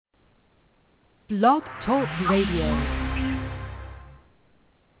Blog Talk Radio.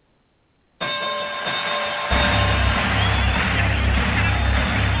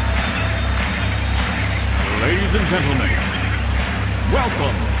 Ladies and gentlemen,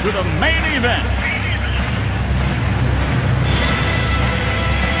 welcome to the main event.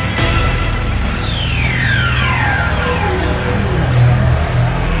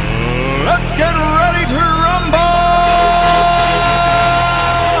 Let's get ready to rumble!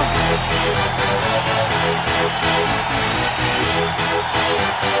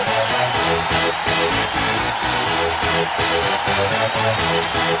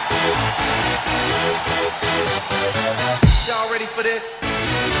 Y'all ready for this?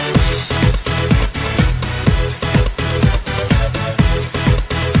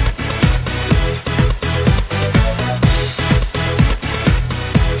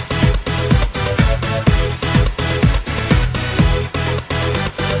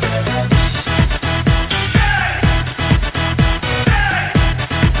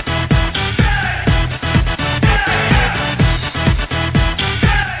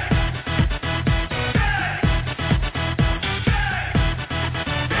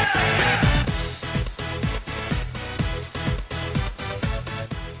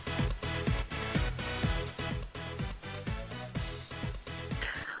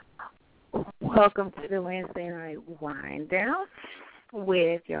 Welcome to the Wednesday night wind down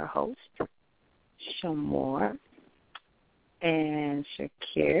with your host, Shamor and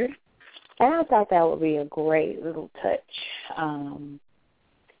Shakir. And I thought that would be a great little touch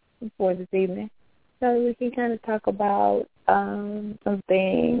for this evening. So we can kind of talk about some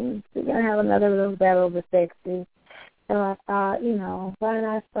things. We're going to have another little battle of the sexes. So I thought, why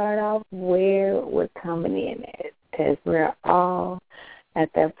not start off where we're coming in at? Because we're all at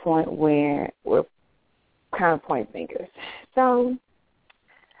that point where we're kind of point fingers. So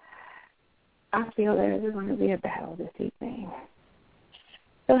I feel that there's going to be a battle this evening.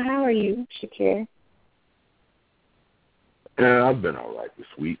 So how are you, Shakir? I've been all right this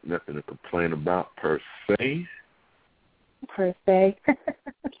week. Nothing to complain about per se. Per se?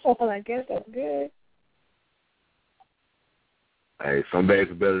 Well, I guess that's good. Hey, some days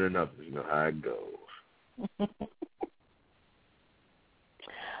are better than others. You know how it goes.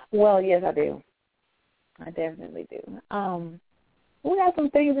 Well, yes, I do. I definitely do. We got some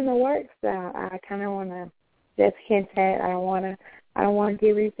things in the works that I kind of want to just hint at. I don't want to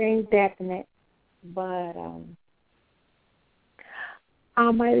give anything definite, but I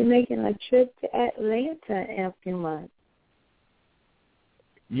might be making a trip to Atlanta in a few months.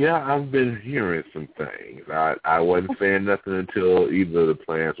 Yeah, I've been hearing some things. I wasn't saying nothing until either the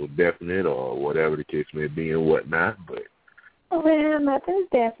plans were definite or whatever the case may be and whatnot, but well, nothing's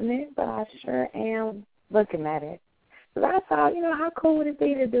definite, but I sure am looking at it. Because I thought, how cool would it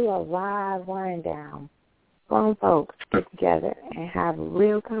be to do a live wind down? Grown folks get together and have a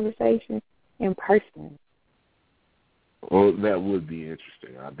real conversation in person. Well, that would be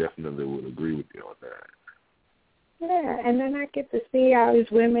interesting. I definitely would agree with you on that. Yeah, and then I get to see all these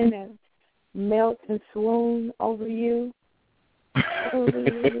women that melt and swoon over you. I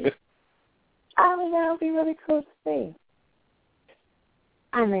think that would be really cool to see.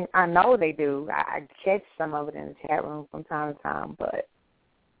 I mean, I know they do. I catch some of it in the chat room from time to time, but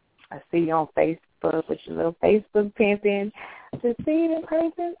I see you on Facebook with your little Facebook pimping. To see it in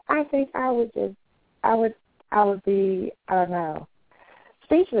person, I think I would be, I don't know,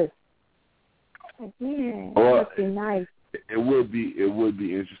 speechless. Like, man, that must be nice. It would be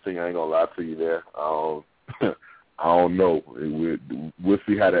interesting. I ain't gonna lie to you there. I don't know. We'll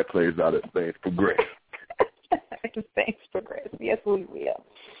see how that plays out as things progress. Things progress. Yes, we will.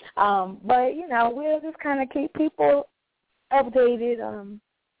 But, we'll just kind of keep people updated on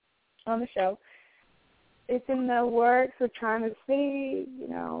the show. It's in the works. We're trying to see,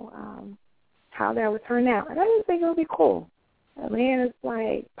 how that would turn out. And I just think it'll be cool. Atlanta's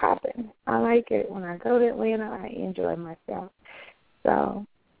like popping. I like it. When I go to Atlanta, I enjoy myself. So,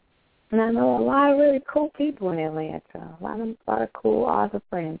 and I know a lot of really cool people in Atlanta. A lot of cool, awesome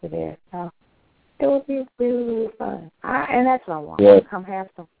friends are there. So it will be really, really fun. And that's what I want. Yeah. Come have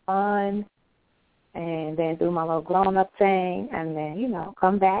some fun and then do my little grown-up thing and then,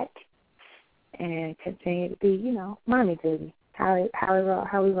 come back and continue to be, mommy duty. How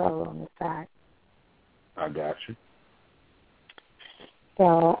we roll on this side. I got you.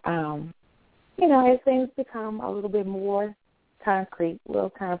 So, as things become a little bit more concrete, we'll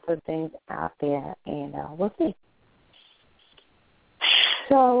kind of put things out there and we'll see.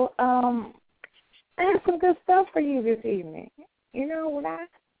 So, I have some good stuff for you this evening. When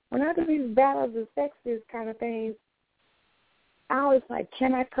I do these battles of sexes kind of things, I was like,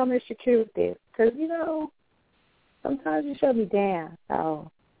 can I come to Shakir with this? because, you know, sometimes you shut me down.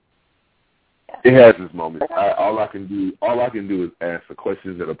 So it has its moments. All I can do is ask the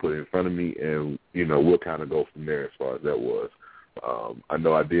questions that are put in front of me, and, you know, we'll kind of go from there as far as that was. I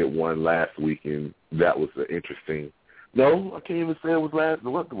know I did one last week, and that was an interesting. No, I can't even say it was last.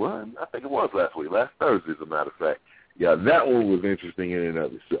 What one? I think it was last week, last Thursday, as a matter of fact. Yeah, that one was interesting in and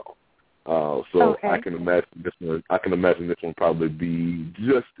of itself. So okay. I can imagine this one. I can imagine this one probably be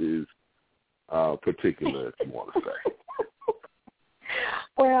just as particular, if you want to say.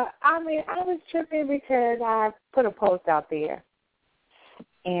 Well, I mean, I was tripping because I put a post out there,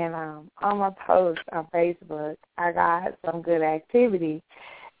 and on my post on Facebook, I got some good activity.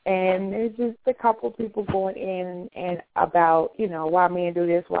 And there's just a couple people going in and about, you know, why men do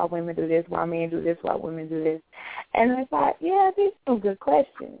this, why women do this, why men do this, why women do this. And I thought, yeah, these are some good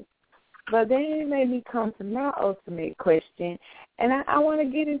questions. But then it made me come to my ultimate question, and I want to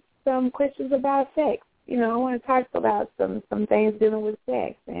get into some questions about sex. You know, I want to talk about some things dealing with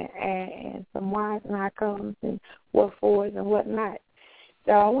sex and some whys and outcomes and what fors and what not.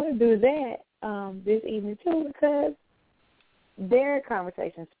 So I want to do that this evening, too, because their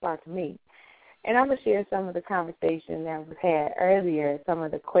conversation sparked me. And I'm going to share some of the conversation that was had earlier, some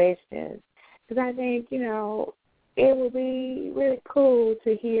of the questions, because I think, you know, it would be really cool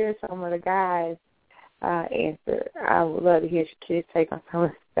to hear some of the guys answer. I would love to hear Shakira's take on some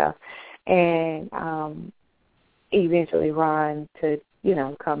of the stuff. And eventually Ron to, you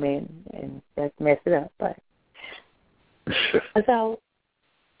know, come in and just mess it up. But so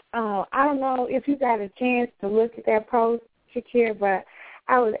I don't know if you got a chance to look at that post, Shakira, but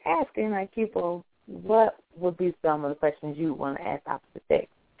I was asking, like, people, what would be some of the questions you want to ask opposite sex?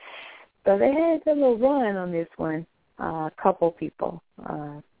 So they had a little run on this one, a couple people.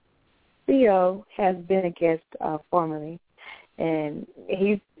 Theo has been a guest formerly, and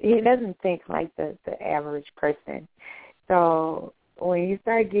he doesn't think like the average person. So when you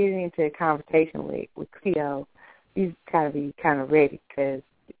start getting into a conversation with Theo, you got to be kind of ready because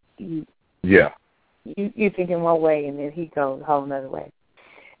you thinking one way and then he goes a whole another way.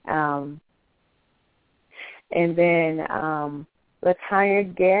 And then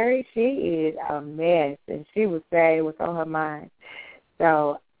LaTanya Gary, she is a mess, and she would say what's on her mind.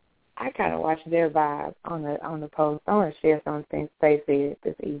 So I kind of watched their vibe on the post. I want to share some things they said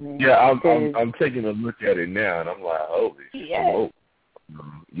this evening. Yeah, I'm taking a look at it now, and I'm like, holy smoke.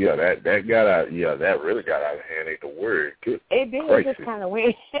 Yeah, that got out. Yeah, that really got out of hand. Ain't the word. Good it did. gracious. It just kind of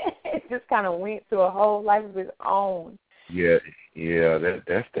went. It just kind of went to a whole life of its own. Yeah.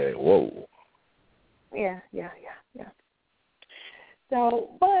 That's that. Whoa. Yeah. So,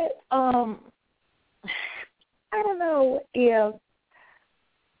 but I don't know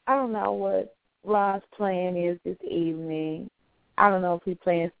what Ron's plan is this evening. I don't know if he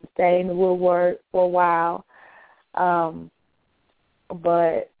plans to stay in the woodwork for a while.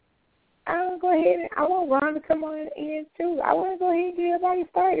 But I'll go ahead and I want Ron to come on in too. I want to go ahead and get everybody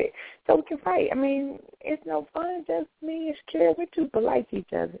started so we can fight. I mean, it's no fun just me and Shakira. We're too polite to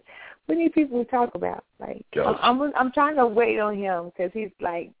each other. We need people to talk about. Like I'm trying to wait on him because he's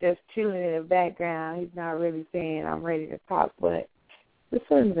like just chilling in the background. He's not really saying I'm ready to talk, but the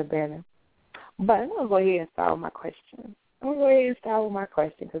sooner the better. But I'm gonna go ahead and start with my question.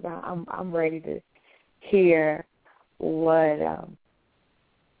 Because I'm ready to hear what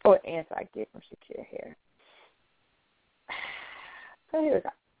answer I get from Shakira here. So here we go.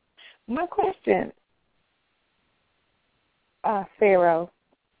 My question, Pharaoh,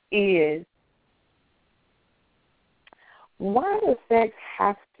 is why does sex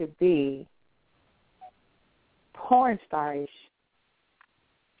have to be porn starish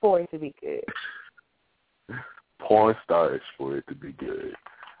for it to be good? Porn starish for it to be good.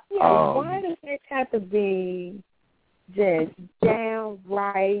 Yeah, why does sex have to be just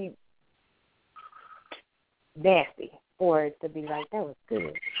downright nasty for it to be like, that was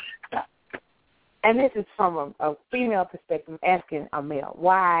good? And this is from a female perspective, asking a male.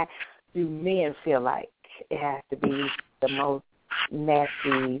 Why do men feel like it has to be the most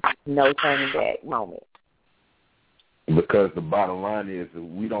nasty, no turning back moment? Because the bottom line is that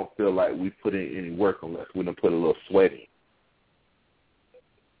we don't feel like we put in any work unless we done put a little sweat in.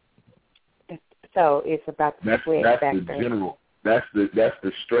 So it's about the sweat factor. That's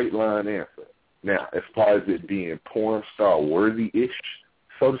the straight line answer. Now, as far as it being porn star worthy-ish,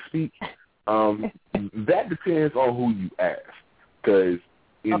 so to speak, that depends on who you ask. Because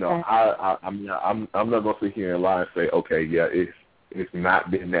you know, I'm not gonna sit here and lie and say, okay, yeah, it's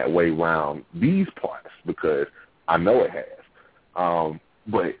not been that way around these parts because I know it has.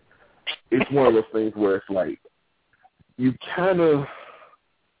 But it's one of those things where it's like you kind of.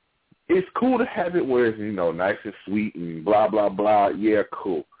 it's cool to have it where it's, nice and sweet and blah, blah, blah. Yeah,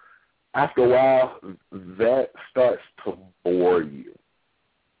 cool. After a while, that starts to bore you.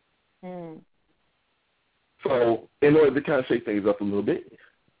 So in order to kind of shake things up a little bit,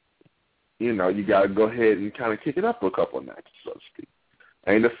 you got to go ahead and kind of kick it up for a couple of nights, so to speak.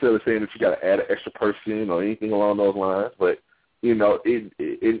 I ain't necessarily saying that you got to add an extra person or anything along those lines, but, in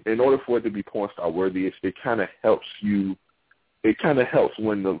order for it to be porn star worthy, it kind of helps you. It kind of helps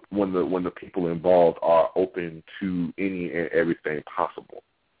when the people involved are open to any and everything possible.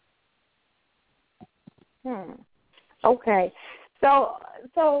 Okay. So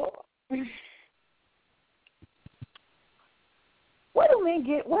what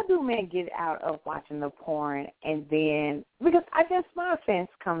do men get out of watching the porn? And then, because I guess my offense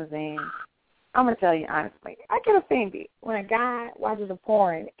comes in, I'm going to tell you honestly, I get offended when a guy watches a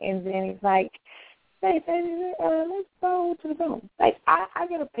porn and then he's like, hey, let's go to the room. Like, I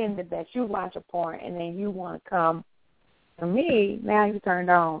get offended that you watch a porn and then you want to come to me, now you turned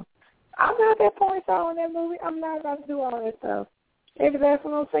on. I'm not that porn star in that movie. I'm not about to do all that stuff. If that's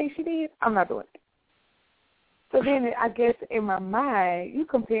what I'm saying she did, I'm not doing it. So then I guess in my mind, you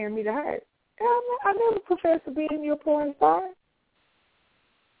comparing me to her. I never professed to being your porn star.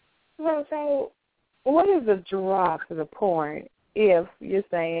 So what is the draw to the porn if you're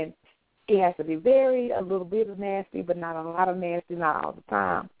saying it has to be a little bit of nasty, but not a lot of nasty, not all the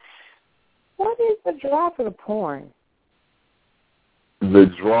time? What is the draw to the porn? The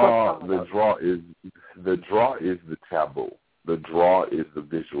draw is the taboo. The draw is the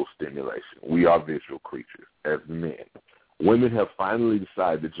visual stimulation. We are visual creatures as men. Women have finally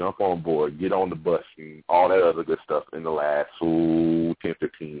decided to jump on board, get on the bus, and all that other good stuff in the last 10,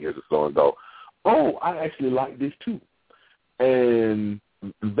 15 years or so, and go, oh, I actually like this too. And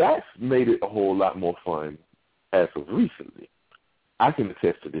that's made it a whole lot more fun as of recently. I can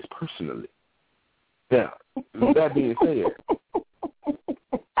attest to this personally. Now, that being said,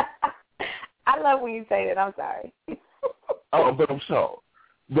 I love when you say that. I'm sorry. Oh, but I'm sure.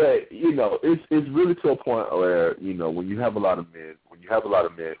 But, it's really to a point where, when you have a lot of men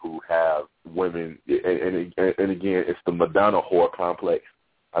who have women, and again, it's the Madonna whore complex.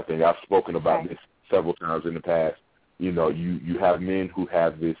 I think I've spoken about this several times in the past. You have men who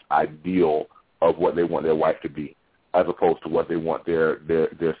have this ideal of what they want their wife to be, as opposed to what they want their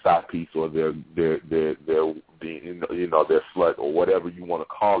side piece or their slut or whatever you want to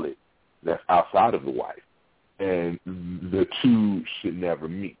call it that's outside of the wife. And the two should never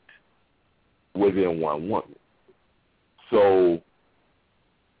meet within one woman. So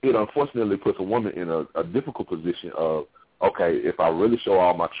it unfortunately puts a woman in a difficult position of, okay, if I really show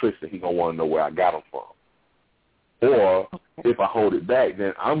all my tricks, then he's going to want to know where I got them from. Or if I hold it back,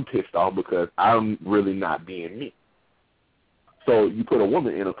 then I'm pissed off because I'm really not being me. So you put a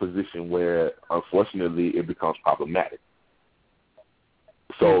woman in a position where, unfortunately, it becomes problematic.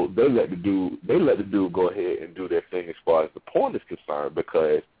 So they let the dude go ahead and do their thing as far as the porn is concerned,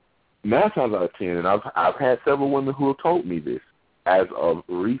 because 9 times out of 10, and I've had several women who have told me this as of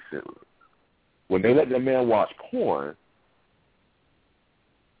recently, when they let their man watch porn,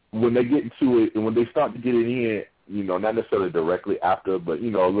 when they get into it and when they start to get it in, not necessarily directly after, but a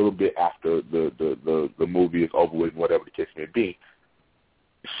little bit after the movie is over with, whatever the case may be,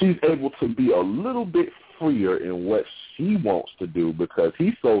 she's able to be a little bit freer in what she wants to do because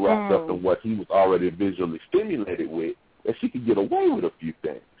he's so wrapped up in what he was already visually stimulated with that she could get away with a few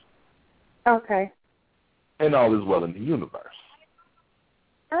things. Okay. And all is well in the universe.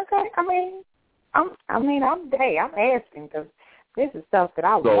 Okay. I'm asking because this is stuff that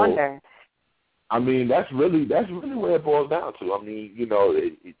I wonder. That's really where it boils down to.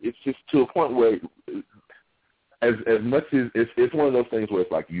 It's just to a point where, as much as it's one of those things where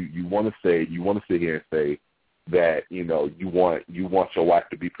it's like you want to sit here and say that you want your wife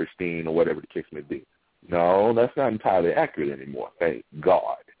to be pristine or whatever the case may be. No, that's not entirely accurate anymore. Thank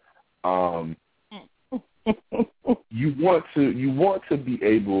God. You want to be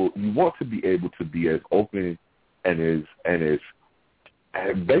able to be as open and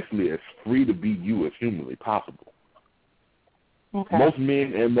basically as free to be you as humanly possible. Okay. Most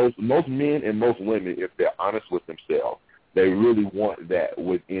men and most women, if they're honest with themselves, they really want that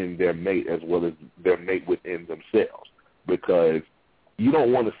within their mate as well as their mate within themselves. Because you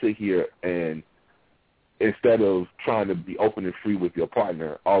don't want to sit here and instead of trying to be open and free with your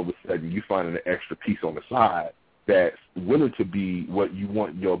partner, all of a sudden you find an extra piece on the side that's willing to be what you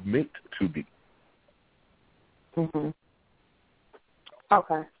want your mate to be. Mm-hmm.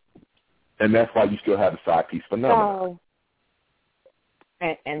 Okay. And that's why you still have the side piece phenomenon.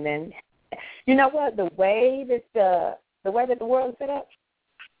 And then, you know what? The way that the world is set up,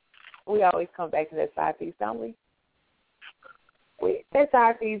 we always come back to that side piece, don't we? That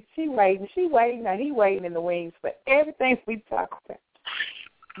side piece, she waiting, and he waiting in the wings for everything we talk about.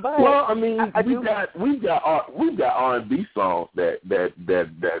 But well, I mean, we've got R&B songs that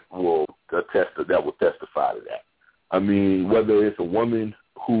will testify to that. I mean, whether it's a woman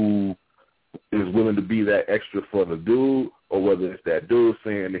who is willing to be that extra for the dude, or whether it's that dude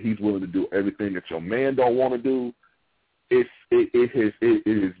saying that he's willing to do everything that your man don't want to do, it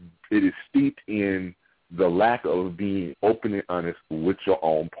is steeped in the lack of being open and honest with your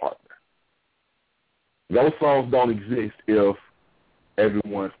own partner. Those songs don't exist if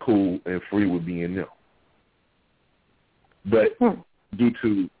everyone's cool and free with being them. But due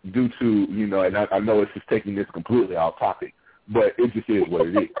to you know, and I know it's just taking this completely off topic, but it just is what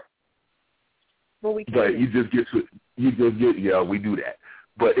it is. But we just get we do that.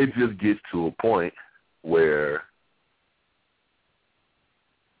 But it just gets to a point where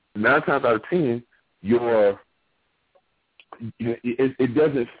 9 times out of 10, it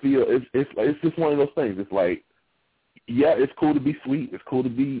doesn't feel, it's just one of those things. It's like, yeah, it's cool to be sweet. It's cool to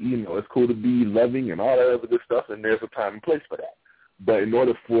be, you know, it's cool to be loving and all that other good stuff, and there's a time and place for that. But in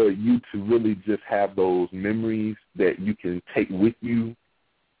order for you to really just have those memories that you can take with you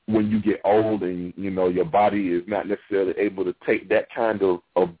when you get old and, you know, your body is not necessarily able to take that kind of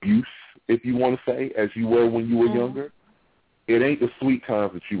abuse, if you want to say, as you were when you were younger, it ain't the sweet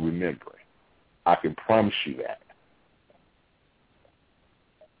times that you remember. I can promise you that.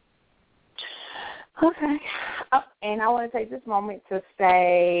 Okay. And I want to take this moment to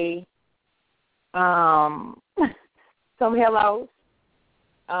say some hellos.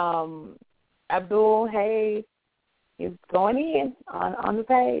 Abdul, hey, he's going in on the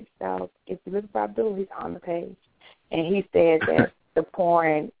page. So if you look for Abdul, he's on the page. And he said that the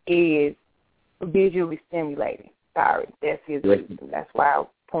porn is visually stimulating. Sorry, that's his reason. That's why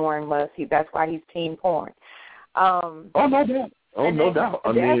that's why he's team porn. No doubt. No doubt.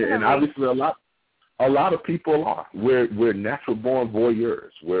 I mean, and obviously a lot of people are. We're natural born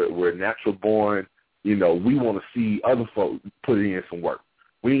voyeurs. We're natural born, you know, we want to see other folks put in some work.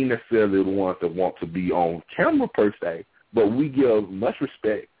 We ain't necessarily the ones that want to be on camera per se, but we give much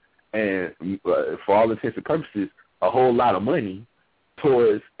respect and, for all intents and purposes, a whole lot of money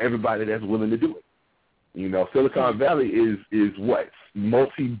towards everybody that's willing to do it. You know, Silicon Valley is what?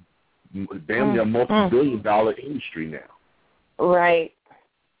 Damn near multi-billion-dollar industry now. Right.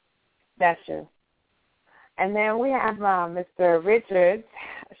 That's true. And then we have Mr. Richards,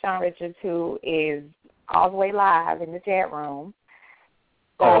 Sean Richards, who is all the way live in the chat room.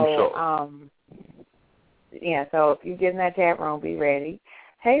 So, I'm sure. Yeah, so if you get in that chat room, be ready.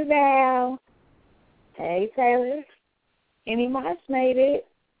 Hey, Val. Hey, Taylor. Any Moss made it.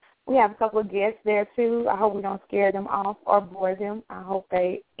 We have a couple of guests there, too. I hope we don't scare them off or bore them. I hope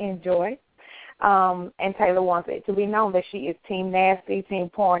they enjoy. And Taylor wants it to be known that she is Team Nasty, Team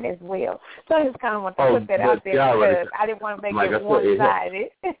Porn as well. So I just kind of want to put that out there because I didn't want to make it one-sided.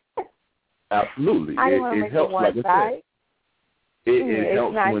 Absolutely. I didn't want to make it one-sided. It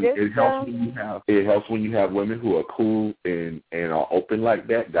helps when you have women who are cool and are open like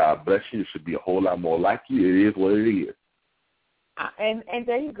that. God bless you. It should be a whole lot more like you. It is what it is. And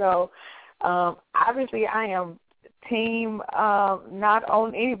there you go. Obviously, I am team not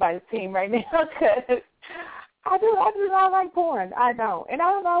on anybody's team right now because I do not like porn. I don't, and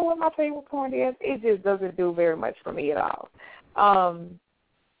I don't know what my favorite porn is. It just doesn't do very much for me at all. I'm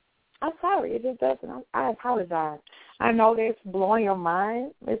sorry, it just doesn't. I apologize. I know that's blowing your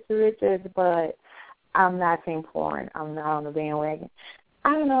mind, Mr. Richards, but I'm not team porn. I'm not on the bandwagon.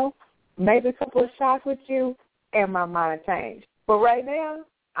 I don't know, maybe a couple of shots with you, and my mind changed. But right now,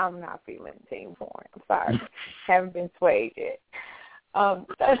 I'm not feeling team porn. I'm sorry. Haven't been swayed yet. I'm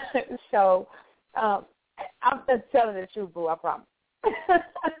just telling the truth, boo, I promise.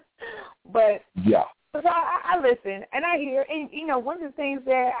 But yeah. So I listen, and I hear, and, you know, one of the things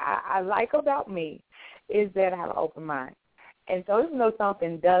that I like about me is that I have an open mind. And so even though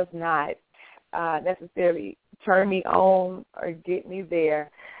something does not necessarily turn me on or get me there,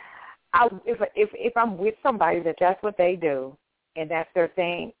 if I'm with somebody that's what they do and that's their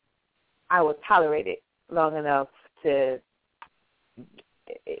thing, I will tolerate it long enough to,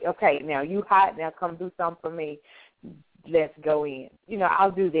 okay, now you hot, now come do something for me. Let's go in. You know,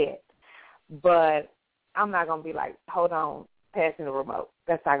 I'll do that. But I'm not going to be like, hold on, passing the remote.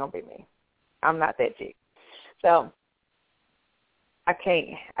 That's not going to be me. I'm not that chick. So I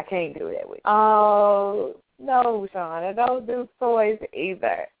can't do that with you. Oh, no, Shauna, don't do toys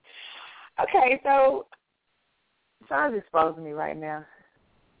either. Okay, so Sean's exposing me right now.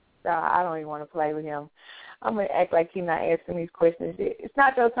 So I don't even want to play with him. I'm going to act like you're not asking these questions. It's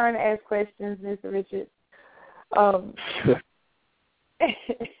not your turn to ask questions, Mr. Richard.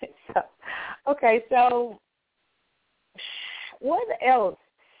 So what else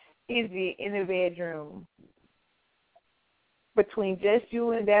is it in the bedroom between just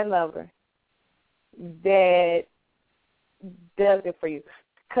you and that lover that does it for you?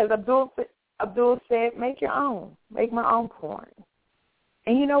 Because Abdul said, make your own. Make my own porn.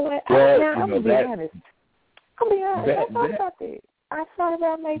 And you know what? I'm going to be honest. I thought about that. I thought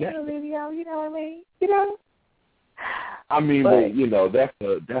about making a video, you know what I mean? You know? I mean, but you know, that's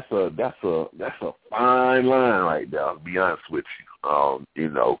a fine line right there, I'll be honest with you. You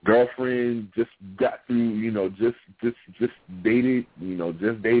know, girlfriend just got through, you know, just dated, you know,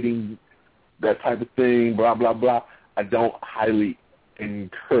 just dating, that type of thing, blah, blah, blah. I don't highly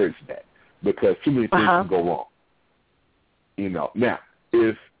encourage that because too many things can go wrong. You know, now,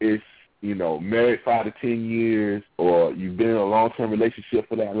 if it's, you know, married 5 to 10 years or you've been in a long-term relationship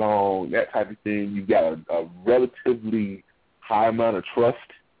for that long, that type of thing, you've got a relatively high amount of trust,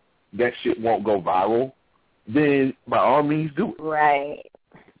 that shit won't go viral, then by all means do it. Right.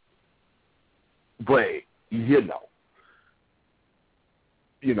 But, you know,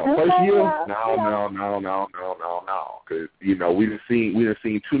 first year, no. Because, you know, we've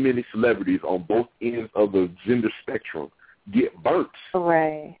seen too many celebrities on both ends of the gender spectrum get burnt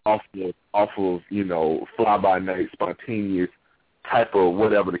off of, you know, fly-by-night, spontaneous type of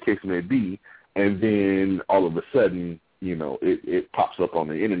whatever the case may be, and then all of a sudden, you know, it pops up on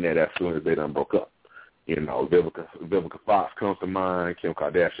the internet as soon as they done broke up. You know, Vivica Fox comes to mind, Kim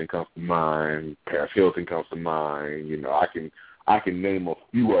Kardashian comes to mind, Paris Hilton comes to mind. You know, I can name a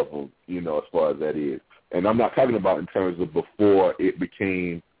few of them, you know, as far as that is. And I'm not talking about in terms of before it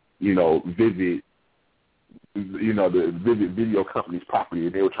became, you know, Vivid, you know, the Vivid video company's property,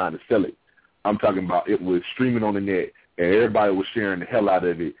 and they were trying to sell it. I'm talking about it was streaming on the net, and everybody was sharing the hell out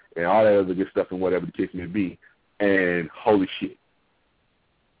of it, and all that other good stuff, and whatever the case may be. And holy shit!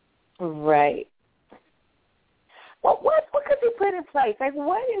 Right. Well, what could you put in place? Like,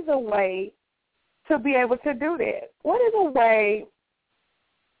 what is a way to be able to do that? What is a way?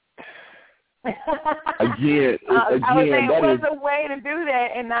 Again, I was saying, what's a way to do that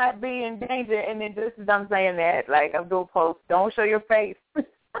and not be in danger? And then just as I'm saying that, like I'm doing posts, don't show your face.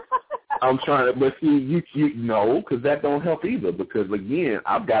 I'm trying to, but see, you know, because that don't help either. Because again,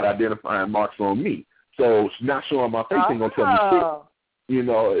 I've got identifying marks on me, so not showing my face ain't gonna tell me shit. You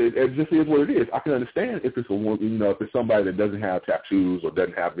know, it just is what it is. I can understand if it's if it's somebody that doesn't have tattoos or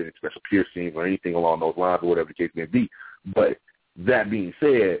doesn't have any special piercings or anything along those lines or whatever the case may be. But that being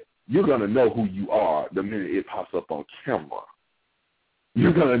said, you're going to know who you are the minute it pops up on camera.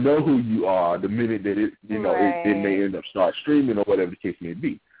 You're going to know who you are the minute that it may end up start streaming or whatever the case may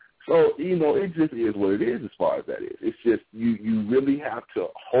be. So, you know, it just is what it is as far as that is. It's just you really have to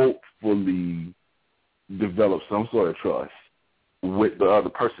hopefully develop some sort of trust with the other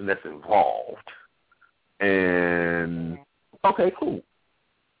person that's involved. And, okay, cool.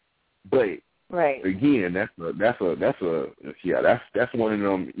 But again, that's one of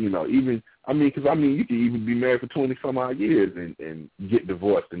them, you know, even, because you can even be married for 20 some odd years and get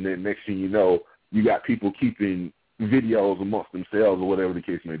divorced, and then next thing you know, you got people keeping videos amongst themselves or whatever the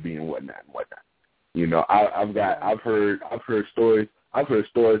case may be and whatnot. You know, I've heard stories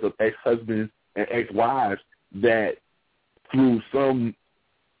of ex-husbands and ex-wives that through some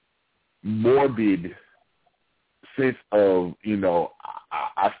morbid sense of, you know,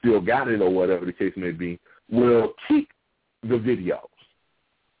 I still got it or whatever the case may be, will keep the videos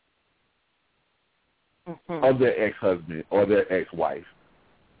of their ex-husband or their ex-wife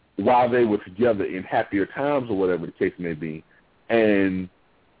while they were together in happier times or whatever the case may be, and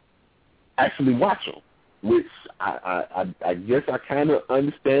actually watch them, which I guess I kind of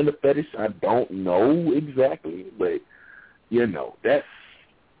understand the fetish. I don't know exactly, but, you know, that's,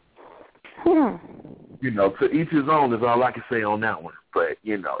 you know, to each his own is all I can say on that one. But,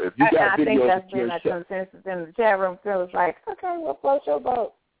 you know, if you got videos... I think that's been a consensus in the chat room, so it's like, okay, we'll float your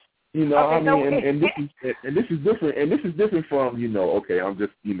boat. You know, okay, I mean, and this is different from, you know, okay, I'm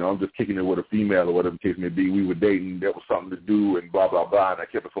just kicking it with a female or whatever the case may be. We were dating, there was something to do, and blah, blah, blah, and I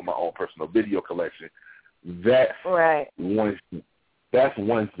kept it for my own personal video collection. That's one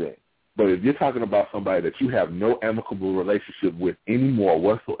thing. But if you're talking about somebody that you have no amicable relationship with anymore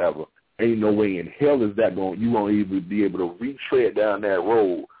whatsoever, ain't no way in hell is that you won't even be able to retread down that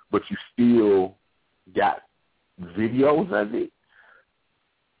road, but you still got videos of it.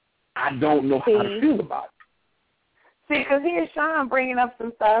 I don't know how to feel about it. See, because here's Sean bringing up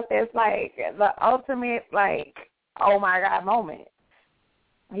some stuff that's like the ultimate, like, oh my God moment.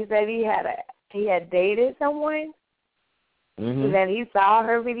 He said he had he had dated someone, Mm-hmm. that he saw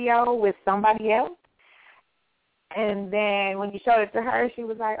her video with somebody else, and then when he showed it to her, she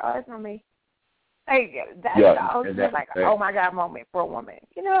was like, "Oh, that's not me." Like that, was just like an oh my God moment for a woman,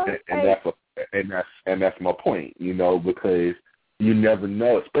 you know. And that's my point, you know, because you never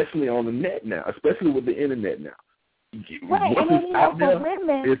know, especially on the net now, especially with the internet now. Right, Once and then, it's out for there,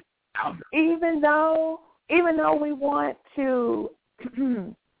 women, it's out there. even though we want to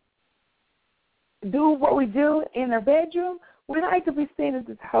do what we do in our bedroom, we like to be seen as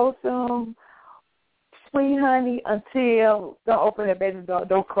this wholesome, sweet honey until don't open the bedroom door,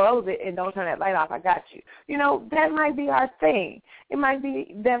 don't close it, and don't turn that light off. I got you. You know, that might be our thing. It might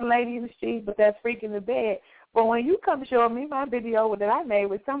be that lady in the street, but that's freak in the bed. But when you come show me my video that I made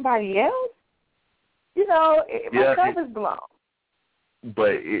with somebody else, you know, my cup is blown.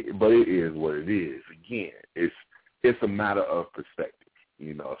 But it is what it is. Again, it's a matter of perspective,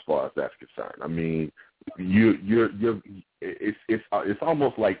 you know, as far as that's concerned. I mean, it's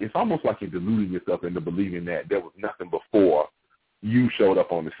almost like you're deluding yourself into believing that there was nothing before you showed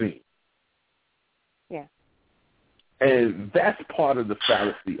up on the scene. Yeah. And that's part of the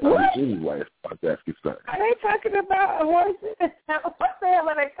fallacy of it anyway, as far as that's concerned. Are they talking about horses? What the hell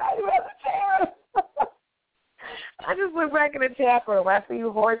are they talking about the chair? I just look back in the chat room. I see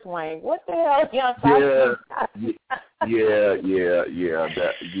you horse wang. What the hell are y'all talking about? Yeah.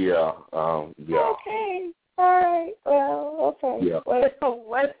 Okay. All right. Well, okay. Yeah.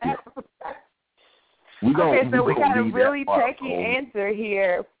 What happened? We got a really techy answer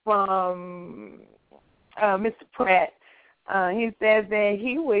here from Mr. Pratt. He says that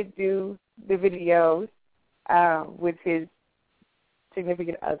he would do the videos with his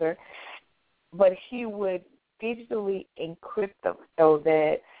significant other, but he would digitally encrypt them so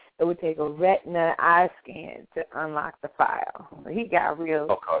that it would take a retina eye scan to unlock the file. He got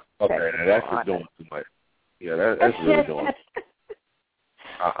real. Okay, now that's just doing too much. Yeah, that's really doing.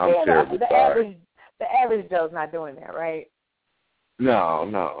 I'm terribly sorry. The average Joe's not doing that, right? No,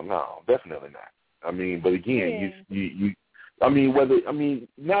 definitely not. I mean, but again, you I mean, 9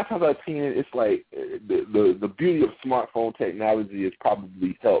 times out of 10, it's like the beauty of smartphone technology is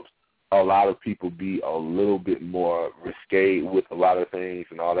probably helps a lot of people be a little bit more risque with a lot of things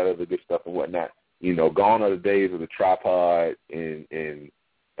and all that other good stuff and whatnot. You know, gone are the days of the tripod and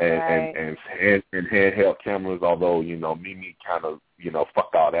handheld cameras. Although Mimi kind of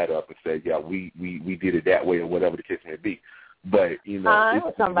fucked all that up and said, yeah, we did it that way or whatever the case may be. But it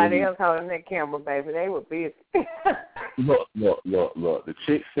was somebody else holding that camera, baby. They were busy. Look. The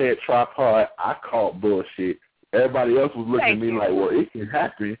chick said tripod. I called bullshit. Everybody else was looking at me like, well, it can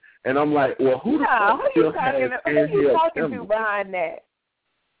happen. And I'm like, well, who the fuck still has handheld cameras? Who are you talking to behind that?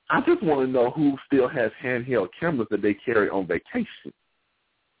 I just want to know who still has handheld cameras that they carry on vacation.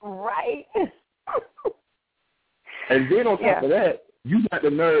 Right. And then on top of that, you got the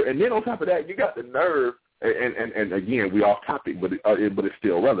nerve. And then on top of that, you got the nerve. And again, we off topic, but it's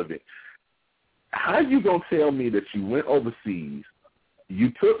still relevant. How you gonna tell me that you went overseas,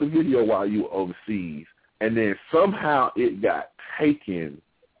 you took the video while you were overseas, and then somehow it got taken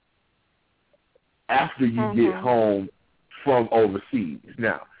after you get home from overseas?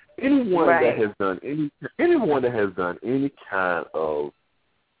 Now, anyone that has done any kind of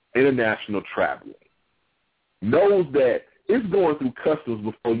international traveling knows that it's going through customs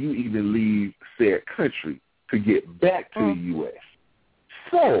before you even leave said country to get back to the U.S.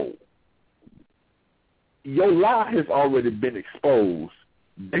 So your lie has already been exposed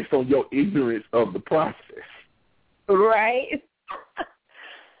based on your ignorance of the process. Right.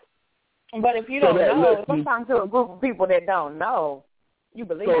 But if you don't know, sometimes to a group of people that don't know, you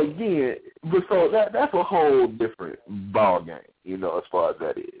believe so it. Again, that's a whole different ball game, as far as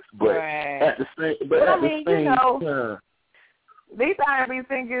that is. But at the same time, these R&B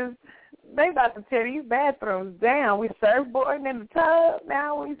singers, they about to tear these bathrooms down. We surfboarding in the tub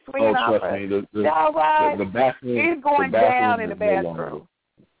now. We swinging off the bathroom. It's going down in the bathroom.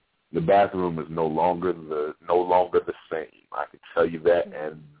 The bathroom is no longer the same. I can tell you that,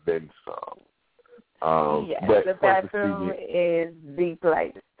 and then some. Yes, the bathroom is the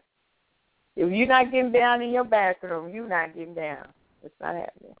place. If you're not getting down in your bathroom, you're not getting down. It's not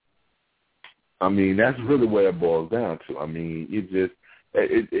happening. I mean, that's really where it boils down to. I mean,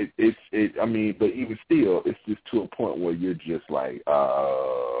 I mean, but even still, it's just to a point where you're just like,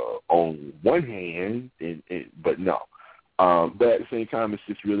 on one hand, but no. But at the same time, it's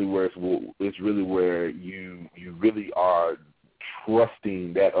just really where it's really where you really are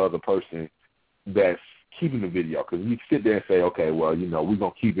trusting that other person that's keeping the video. Because you sit there and say, okay, well, we're going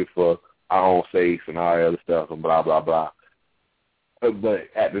to keep it for our own sakes and all that other stuff and blah, blah, blah. But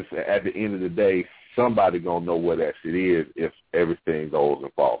at the end of the day, somebody gonna know where that shit is if everything goes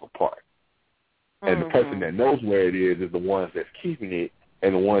and falls apart. And the person that knows where it is the ones that's keeping it,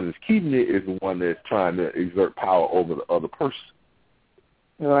 and the one that's keeping it is the one that's trying to exert power over the other person.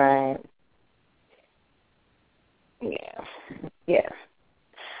 Right. Yeah.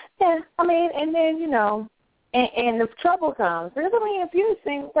 I mean, and then, you know, and the trouble comes. Because, I mean, if you're a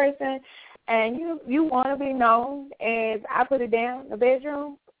single person and you want to be known as I put it down in the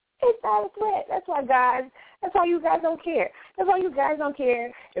bedroom, it's not a threat. That's why you guys don't care. That's why you guys don't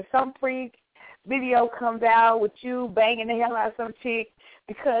care if some freak video comes out with you banging the hell out of some chick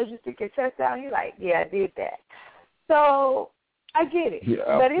because you stick your chest out and you're like, yeah, I did that. So I get it.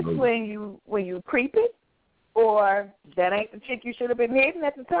 Yeah, but it's when you creep it or that ain't the chick you should have been hitting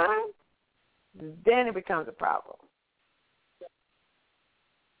at the time, then it becomes a problem.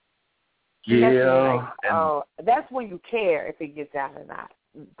 Yeah. That's when you care if it gets out or not.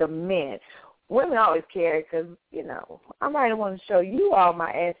 The men. Women always care because, you know, I might want to show you all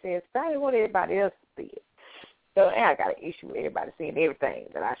my assets, but I didn't want everybody else to see it. So and I got an issue with everybody seeing everything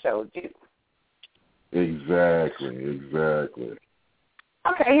that I showed you. Exactly.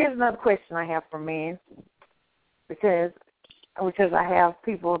 Okay, here's another question I have for men because I have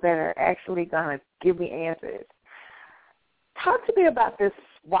people that are actually going to give me answers. Talk to me about this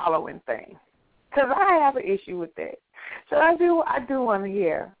swallowing thing because I have an issue with that. So I do want to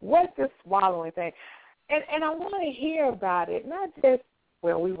hear what's this swallowing thing, and I want to hear about it. Not just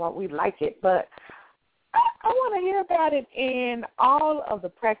we like it, but I want to hear about it in all of the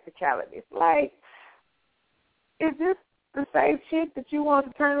practicalities. Like, is this the same chick that you want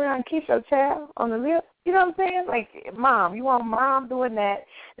to turn around and kiss your child on the lips? You know what I'm saying? Like, mom, you want mom doing that,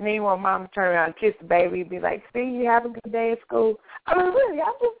 and then you want mom to turn around and kiss the baby and be like, "See, you have a good day at school." I mean, really,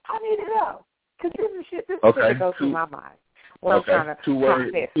 I need to know. Because this is shit that goes through my mind. Well, I'm trying to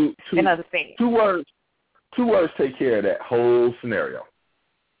process and understand. Two words take care of that whole scenario.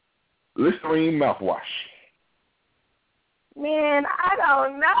 Listerine mouthwash. Man, I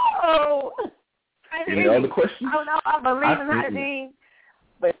don't know. Any other questions? I don't know. I believe in hygiene,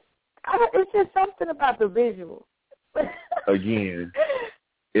 but it's just something about the visual. Again,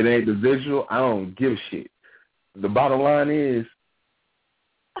 it ain't the visual. I don't give a shit. The bottom line is,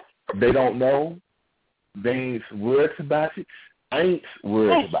 they don't know. They ain't worried about it. I ain't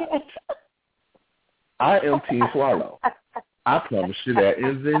worried about it. I am Team Swallow. I promise you that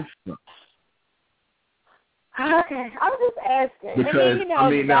is instant. Okay, I'm just asking. Because, and then, you know, I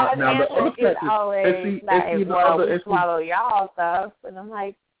mean, now the other is always we swallow y'all stuff, and I'm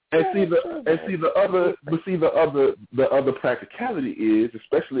like, the other practicality is,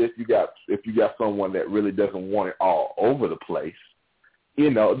 especially if you got someone that really doesn't want it all over the place. You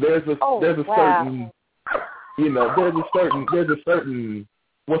know, there's a certain, you know, there's a certain,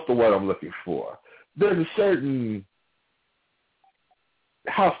 what's the word I'm looking for? There's a certain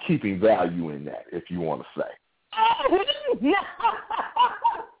housekeeping value in that, if you want to say. Are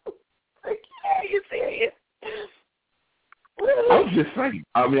you serious? I'm just saying.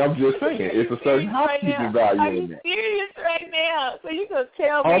 It's a certain housekeeping value in that. Are you serious right now? So you're going to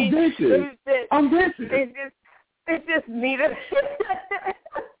tell me I'm guessing. It's just needed.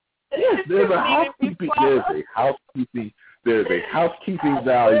 Yes, there's a housekeeping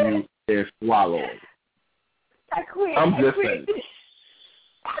value in swallowing. I quit. I'm just saying.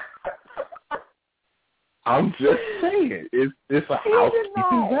 It's a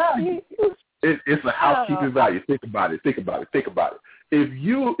housekeeping value. It's a housekeeping value. Think about it. If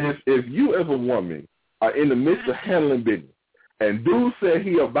you as a woman are in the midst of handling business and dude said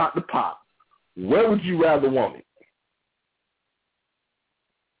he about to pop, where would you rather want it?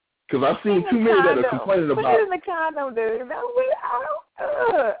 Because I've seen too many that are complaining about. Put it in the condom, dude.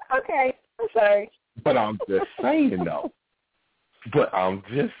 Okay, I'm sorry. But I'm just saying, though.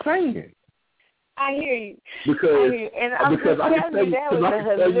 I hear you. Because I'm just telling you that was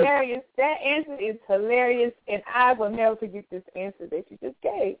hilarious. That answer is hilarious, and I will never forget this answer that you just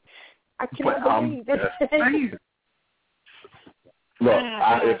gave. I can't believe this. Look,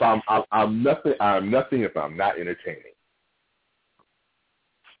 I'm nothing if I'm not entertaining.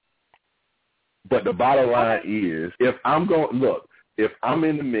 But the bottom line is, if I'm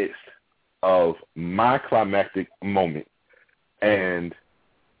in the midst of my climactic moment and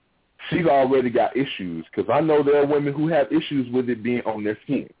she's already got issues, because I know there are women who have issues with it being on their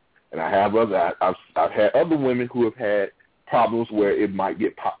skin, and I've had other women who have had problems where it might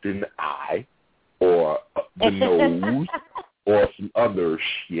get popped in the eye or the nose or some other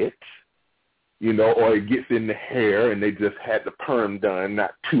shit, you know, or it gets in the hair and they just had the perm done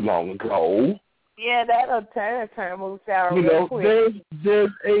not too long ago. Yeah, that'll turn move sour You real know, quick. there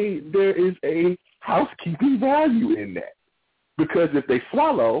is a housekeeping value in that. Because if they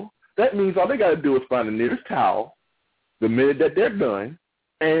swallow, that means all they got to do is find the nearest towel the minute that they're done,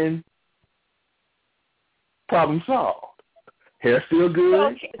 and problem solved. Hair still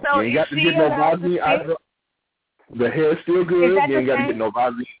good. So you ain't got to get no Vaseline eye drops. The hair's still good. You ain't got to get no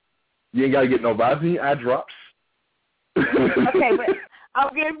Vaseline. You ain't got to get no Vaseline eye drops. Okay, but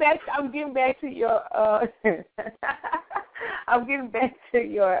I'm getting back to your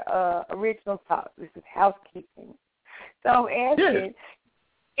original talk. This is housekeeping. So I'm asking,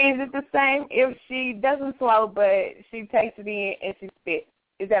 is it the same if she doesn't swallow but she takes it in and she spits?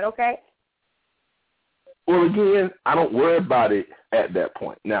 Is that okay? Well, again, I don't worry about it at that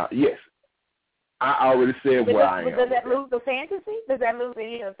point. Now, yes, I already said where I am. Does that lose the fantasy? Does that lose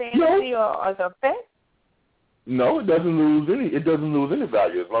any of the fantasy or the effect? No, it doesn't lose any. It doesn't lose any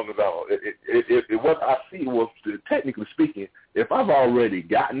value as long as I don't. What I see was, technically speaking, if I've already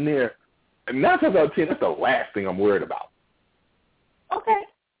gotten there, and 9 times out of 10, that's the last thing I'm worried about. Okay.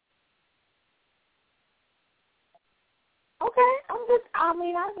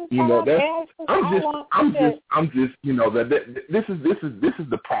 You know, this is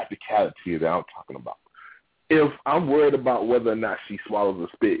the practicality that I'm talking about. If I'm worried about whether or not she swallows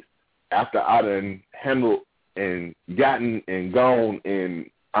a spit after I done handled and gotten and gone and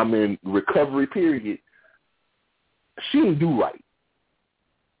I'm in recovery period, she didn't do right.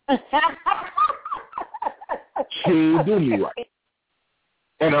 She didn't do me right.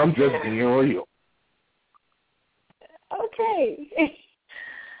 And I'm just being real. Okay.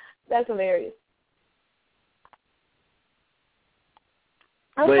 That's hilarious.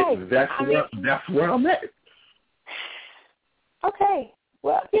 Okay. But that's where I'm at. Okay.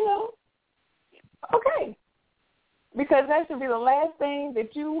 Well, you know, okay. Because that should be the last thing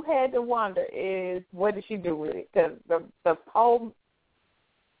that you had to wonder is what did she do with it? Because the whole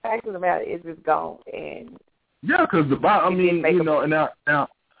fact of the matter is it's gone. And yeah, because you know,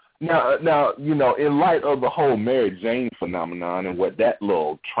 now, you know, in light of the whole Mary Jane phenomenon and what that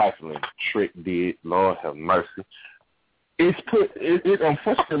little trifling trick did, Lord have mercy, it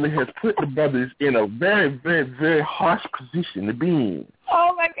unfortunately has put the brothers in a very, very, very harsh position to be in.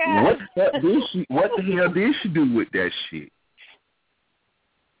 Oh my God! What the hell did she do with that shit?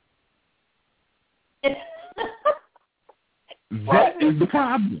 That is the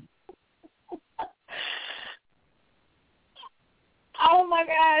problem. Oh my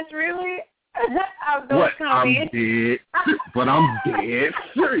gosh! Really? I'm dead. But I'm dead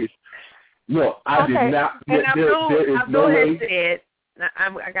serious. No, I did not. There is no way. Said,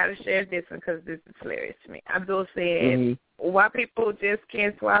 I got to share this one because this is hilarious to me. Abdul said, why people just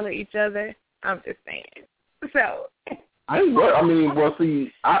can't swallow each other? I'm just saying. So. I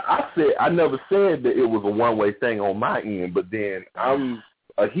said I never said that it was a one-way thing on my end, but then I'm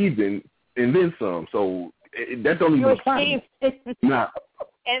a heathen and then some. So that don't even apply. Now,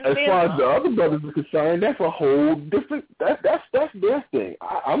 as far as the other brothers are concerned, that's a whole different. That's their thing.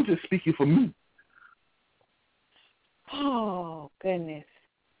 I'm just speaking for me. Oh goodness.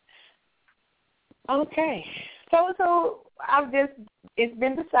 Okay, so it's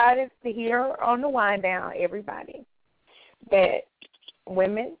been decided to here on the wind down, everybody, that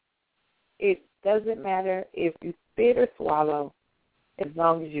women, it doesn't matter if you spit or swallow, as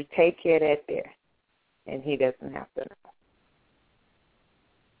long as you take care of that there, and he doesn't have to.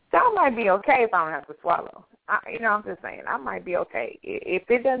 So I might be okay if I don't have to swallow. I'm just saying, I might be okay. If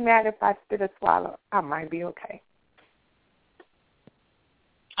it doesn't matter if I spit or swallow, I might be okay.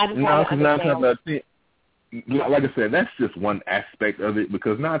 No, because 9 times out of 10, like I said, that's just one aspect of it,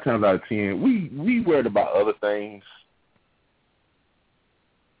 because 9 times out of 10, we worried about other things.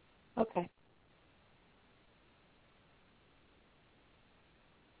 Okay.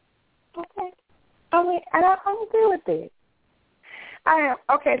 I mean, and I'm good with it. I am.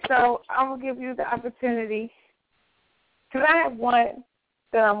 Okay, so I'm going to give you the opportunity, because I have one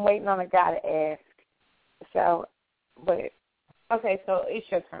that I'm waiting on a guy to ask. So, but, okay, so it's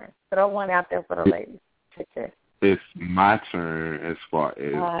your turn. Throw one out there for the ladies. Take care. It's my turn as far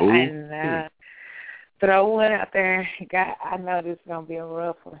as... Throw one out there. I know this is going to be a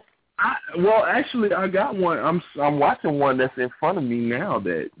rough one. Actually, I got one. I'm watching one that's in front of me now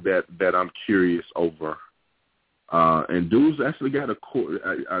that I'm curious over. And dude's actually got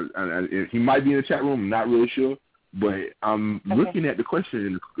he might be in the chat room. I'm not really sure, but I'm looking at the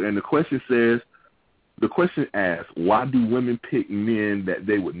question, and the question asks, why do women pick men that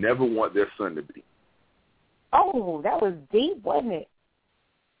they would never want their son to be? Oh, that was deep, wasn't it?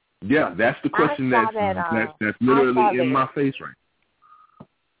 Yeah, that's the question that's literally in my face right now.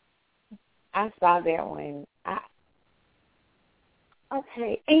 I saw that one.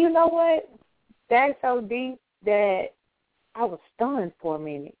 Okay, and you know what? That's so deep that I was stunned for a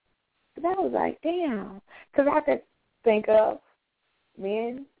minute. Because I was like, damn. Because I could think of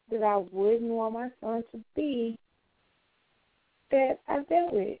men that I wouldn't want my son to be that I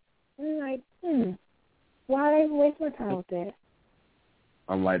dealt with. And I'm like, why did I waste my time with that?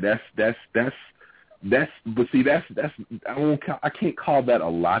 I'm like, that's. But see, I can't call that a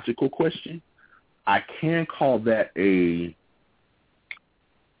logical question. I can call that a,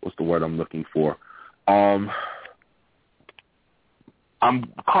 what's the word I'm looking for? I'm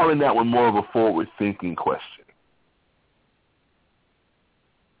calling that one more of a forward-thinking question.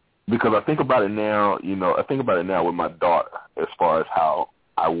 Because I think about it now, I think about it now with my daughter as far as how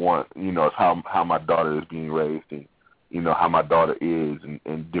I want, how my daughter is being raised and, how my daughter is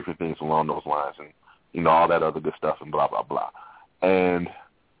and different things along those lines and, all that other good stuff and blah, blah, blah. And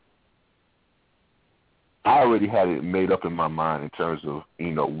I already had it made up in my mind in terms of,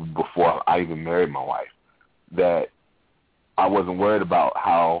 before I even married my wife, that I wasn't worried about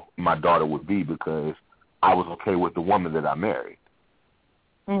how my daughter would be because I was okay with the woman that I married.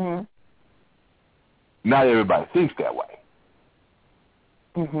 Mhm. Not everybody thinks that way.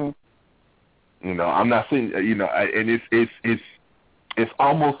 Mhm. I'm not saying, and it's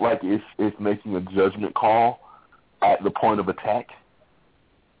almost like it's making a judgment call at the point of attack,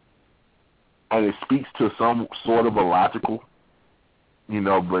 and it speaks to some sort of a logical,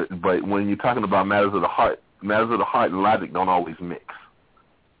 but when you're talking about matters of the heart and logic don't always mix.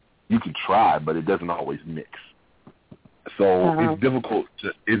 You can try, but it doesn't always mix. So it's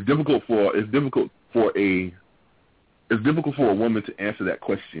difficult for a woman to answer that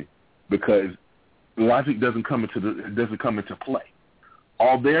question because logic doesn't come into play.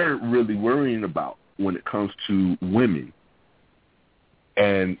 All they're really worrying about when it comes to women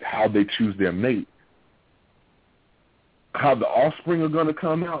and how they choose their mate, how the offspring are going to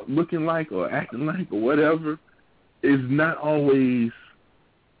come out looking like or acting like or whatever, is not always.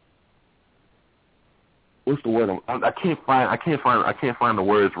 What's the word? I can't find the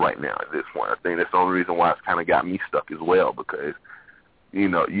words right now at this point. I think that's the only reason why it's kind of got me stuck as well because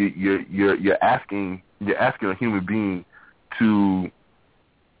you're asking a human being to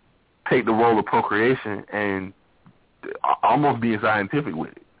take the role of procreation and almost being scientific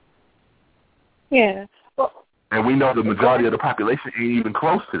with it. Yeah. Well, and we know the majority of the population ain't even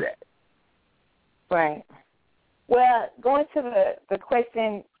close to that. Right. Well, going to the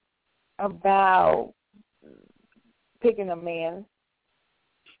question about picking a man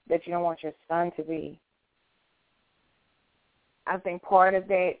that you don't want your son to be, I think part of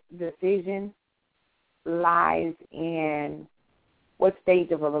that decision lies in what stage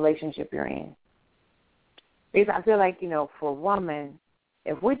of a relationship you're in. Because I feel like, for a woman,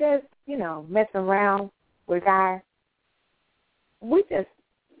 if we're just, messing around with a guy, we're just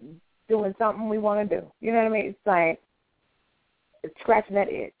doing something we want to do. You know what I mean? It's like it's scratching that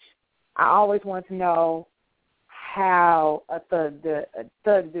itch. I always want to know how a thug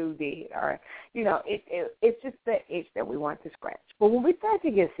dude did, or it's just the itch that we want to scratch. But when we start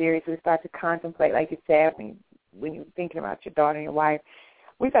to get serious, we start to contemplate, like you said, when you're thinking about your daughter and your wife,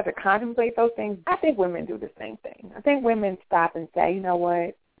 we start to contemplate those things. I think women do the same thing. I think women stop and say, you know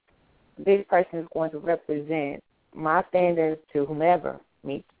what, this person is going to represent my standards to whomever,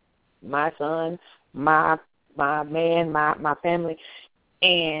 me, my son, my man, my family.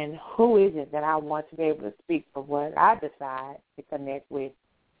 And who is it that I want to be able to speak for what I decide to connect with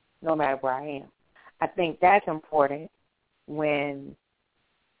no matter where I am? I think that's important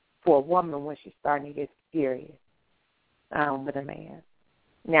for a woman when she's starting to get serious with a man.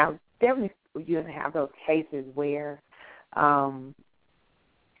 Now, definitely you're going to have those cases where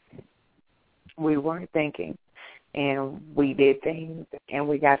we weren't thinking and we did things and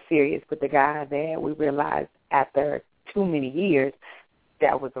we got serious with the guy that we realized after too many years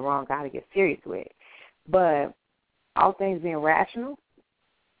that was the wrong guy to get serious with. But all things being rational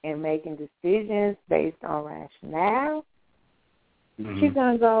and making decisions based on rationale, she's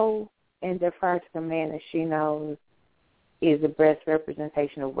going to go and defer to the man that she knows is the best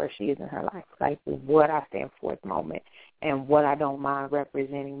representation of where she is in her life, like what I stand for at the moment and what I don't mind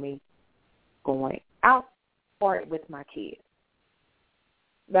representing me going out for it with my kids.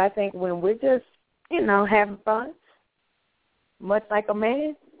 But I think when we're just, having fun, much like a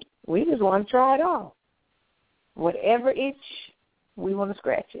man, we just want to try it all. Whatever itch, we want to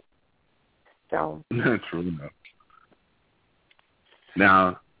scratch it. So true enough.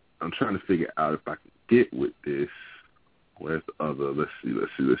 Now, I'm trying to figure out if I can get with this. Where's the other? Let's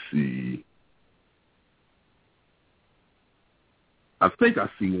see. I think I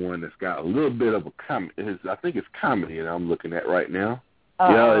see one that's got a little bit of a comment. I think it's comedy that I'm looking at right now.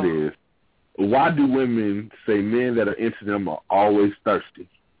 Yeah, it is. Why do women say men that are into them are always thirsty?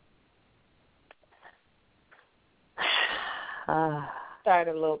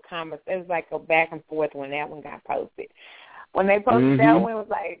 Started a little comment. It was like a back and forth when that one got posted. When they posted that one, it was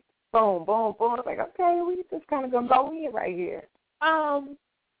like boom, boom, boom. I was like, okay, we just kind of gonna go in right here. And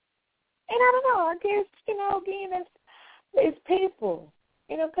I don't know. I guess again, it's people,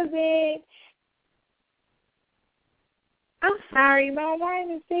 because I'm sorry, Mom, I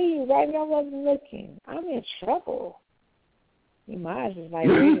didn't see you. Maybe I wasn't looking. I'm in trouble. You might just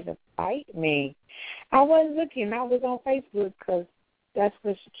ready to fight me. I wasn't looking. I was on Facebook because that's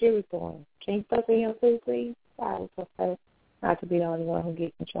what Shakira was doing. Can you talk to him too, please? I was okay. Not to be the only one who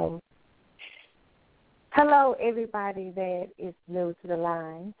gets in trouble. Hello, everybody that is new to the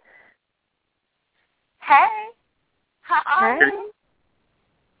line. Hey. How are you?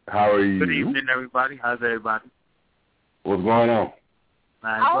 How are you? Good evening, everybody. How's everybody? What's going on?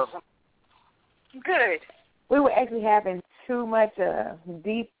 Awesome. Good. We were actually having too much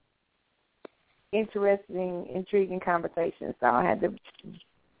deep, interesting, intriguing conversations, so I had to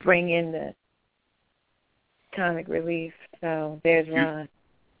bring in the comic relief. So there's Ron.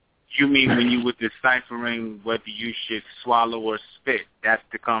 You mean when you were deciphering whether you should swallow or spit? That's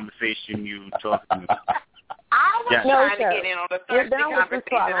the conversation you talking about. I was trying to get in on the thirsty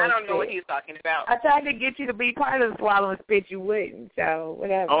conversation. I don't know what he's talking about. I tried to get you to be part of the swallow and spit. You wouldn't, so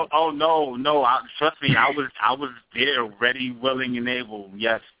whatever. Oh no. Trust me, I was there, ready, willing, and able.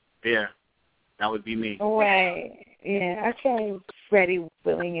 Yes, there. That would be me. Right. Yeah, okay. Ready,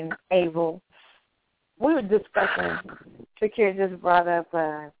 willing, and able. We were discussing, Shakira just brought up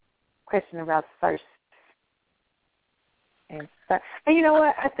a question about thirst. And you know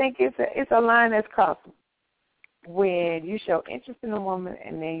what? I think it's a line that's crossed when you show interest in a woman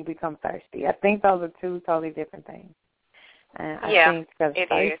and then you become thirsty. I think those are two totally different things. And I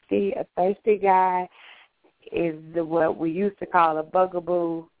think a thirsty guy is what we used to call a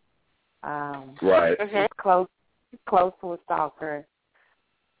bugaboo. Right. Close to a stalker,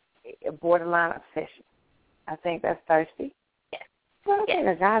 a borderline obsession. I think that's thirsty. Yes. But I think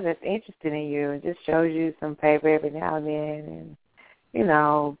a guy that's interested in you and just shows you some paper every now and then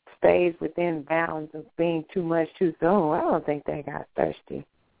and, stays within bounds of being too much too soon, I don't think that guy's thirsty.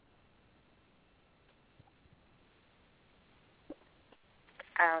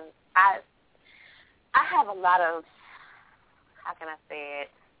 I have a lot of, how can I say it,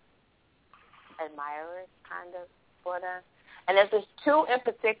 admirers, kind of, sort of. And there's just two in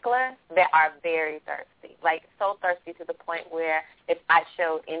particular that are very thirsty, like so thirsty to the point where if I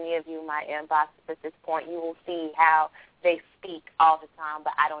showed any of you my inbox at this point, you will see how they speak all the time,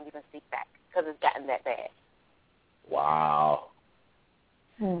 but I don't even speak back because it's gotten that bad. Wow.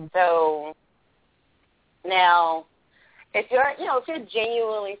 So now, if you're, if you're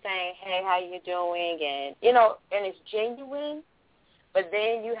genuinely saying, hey, how you doing, and, and it's genuine, but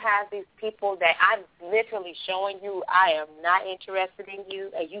then you have these people that I'm literally showing you I am not interested in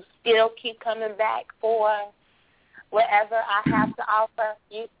you, and you still keep coming back for whatever I have to offer,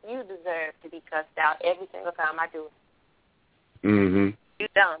 you deserve to be cussed out every single time I do it. Mm-hmm. You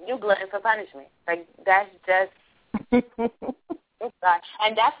don't. You glutton for punishment. Like, that's just... And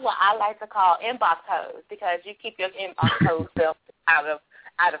that's what I like to call inbox hoes, because you keep your inbox hoes self out of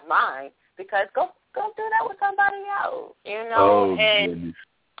mind, because go do that with somebody else, and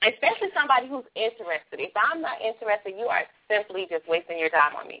especially somebody who's interested. If I'm not interested, you are simply just wasting your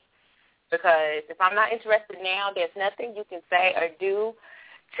time on me, because if I'm not interested now, there's nothing you can say or do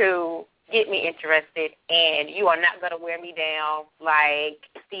to get me interested, and you are not going to wear me down like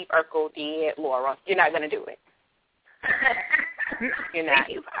Steve Urkel did Laura. You're not going to do it. You're not.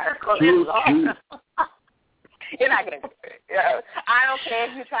 You're not going to do it. I don't care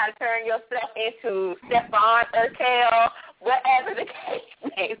if you try to turn yourself into Stephon Urkel, whatever the case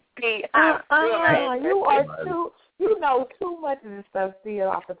may be. You know too much of this stuff still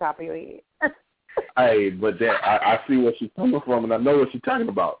off the top of your head. Hey, but that I see where she's coming from, and I know what she's talking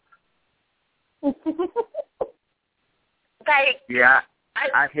about. Yeah,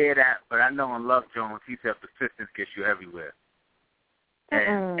 I hear that, but I know in Love Jones, he said persistence gets you everywhere.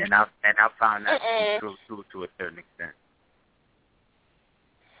 And I found that to be true to a certain extent.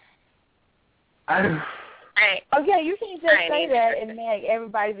 Okay, you can't just say that and then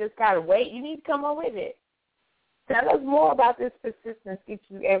everybody just gotta wait. You need to come up with it. Tell us more about this persistence gets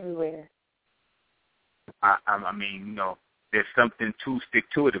you everywhere. I mean, there's something to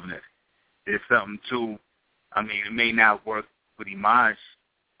stick-to-itiveness. There's something to, it may not work with Image,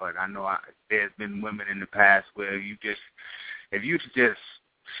 but I know there's been women in the past where you if you just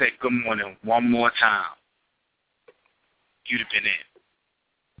said good morning one more time, you'd have been in.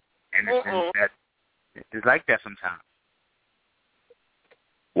 And it's like that sometimes.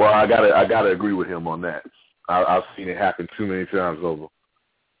 Well, I gotta agree with him on that. I've seen it happen too many times over.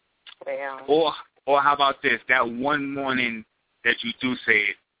 Yeah. Or how about this? That one morning that you do say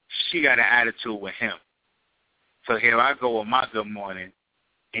it, she got an attitude with him. So here I go with my good morning,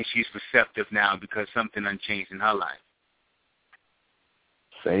 and she's receptive now because something done changed in her life.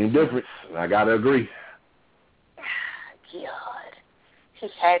 Same difference. I gotta agree. God, he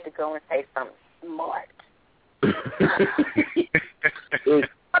had to go and say something smart.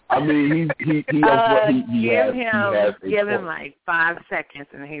 I mean, he give him like 5 seconds,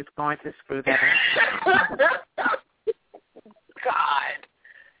 and he's going to screw that up. God.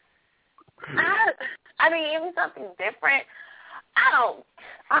 I mean, it was something different.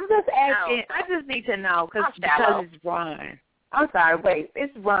 I'm just asking. I just need to know because it's Ron. I'm sorry. Wait,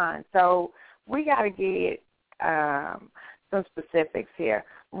 it's Ron. So we got to get some specifics here.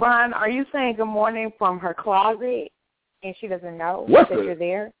 Ron, are you saying good morning from her closet and she doesn't know that you're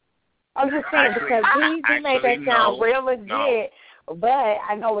there? I was just saying because he made that sound real legit, but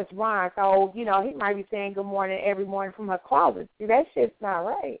I know it's Ron, so, he might be saying good morning every morning from her closet. See, that shit's not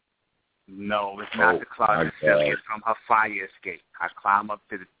right. No, it's not the closet, Silly. It's from her fire escape. I climb up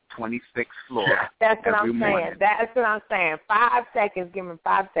to the 26th floor. That's what I'm saying. That's what I'm saying. 5 seconds, give him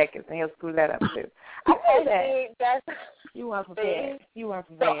 5 seconds, and he'll screw that up, too. I know that. You weren't prepared.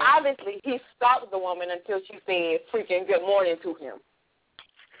 So obviously he stalked the woman until she said freaking good morning to him.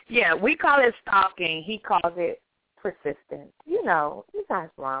 Yeah, we call it stalking. He calls it persistence. You guys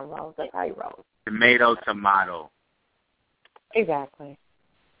Ron rolls. That's how he rolls. Tomato. Exactly.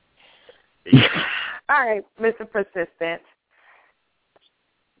 All right, Mr. Persistent.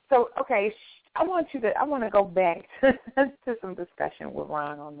 So, okay, I want to go back to some discussion with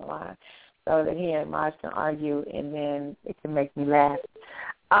Ron on the line so that he and Maj can argue, and then it can make me laugh.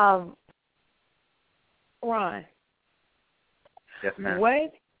 Ron. Yes, ma'am.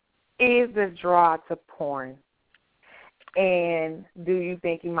 What is the draw to porn? And do you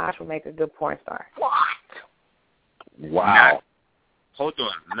think Maj will make a good porn star? What? Wow. Now, hold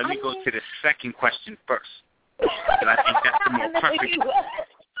on. Let me go to the second question first. And I think that's the more perfect one.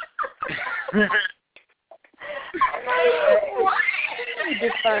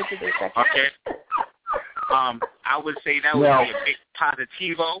 Okay. I would say that would be a big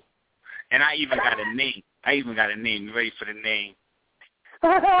positivo, and I even got a name. You ready for the name?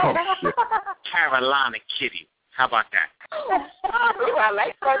 Carolina Kitty. How about that? I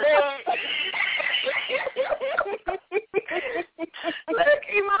like her name. Look,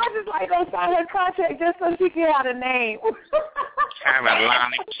 Iman is like gonna sign her contract just so she can have a name.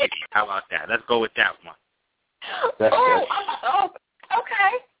 Carolina Kitty. How about that? Let's go with that one. Oh,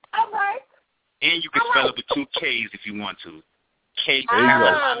 okay. All right. And you can spell it with 2 K's if you want to. K. No.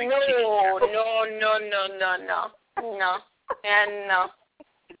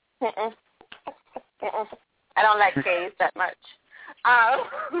 I don't like K's that much. Oh,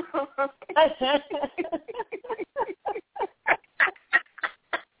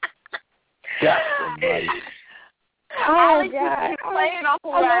 God. Playing off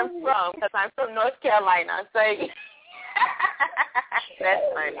where I'm from, because I'm from North Carolina. So that's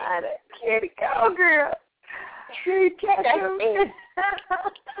funny. Kitty, go, girl. Kitty, catch him.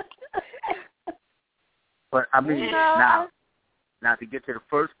 But, I mean, now to get to the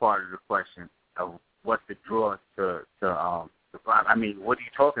first part of the question of what's the draw to I mean, what are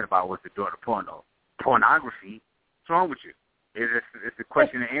you talking about? What's the draw to porno? Pornography? What's wrong with you? It's a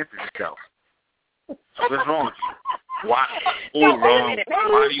question that answers itself. What's wrong with you? Why? Oh, wrong.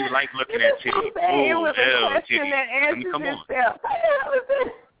 Why do you like looking at titties? Oh, hell, titties. Come on.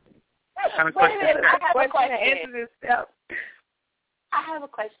 What kind of question is that? I have a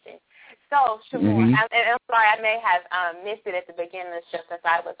question. So, Shamor, and I'm sorry, I may have missed it at the beginning of the show because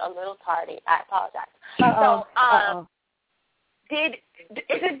I was a little tardy. I apologize. So, is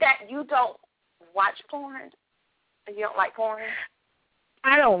it that you don't watch porn? You don't like porn?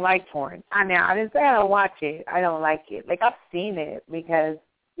 I don't like porn. I didn't say I don't watch it. I don't like it. Like, I've seen it because,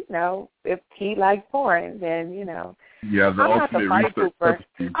 if he likes porn, then, Yeah, the I'm not the ultimate party research pooper.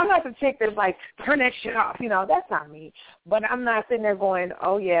 recipe. I'm not the chick that's like, turn that shit off. That's not me. But I'm not sitting there going,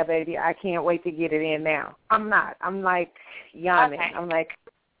 oh, yeah, baby, I can't wait to get it in now. I'm not. I'm like yawning. Okay. I'm like,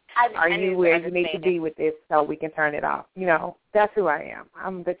 are you where you need to be with this so we can turn it off? That's who I am.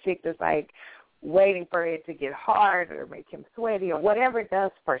 I'm the chick that's like waiting for it to get hard or make him sweaty or whatever it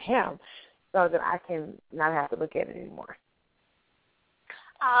does for him so that I can not have to look at it anymore.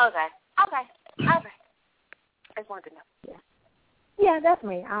 Oh, okay. I just wanted to know. Yeah. Yeah, that's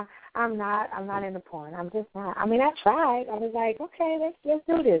me. I'm not into porn. I'm just not. I mean, I tried. I was like, okay, let's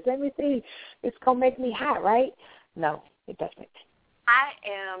do this. Let me see. It's gonna make me hot, right? No, it doesn't. I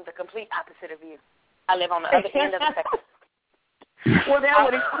am the complete opposite of you. I live on the other end of the spectrum. Well, that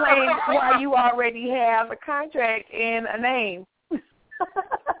would explain why you already have a contract and a name.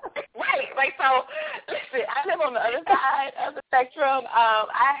 Right. Like, so, listen, I live on the other side of the spectrum.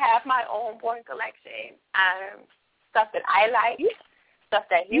 I have my own porn collection. Stuff that I like, stuff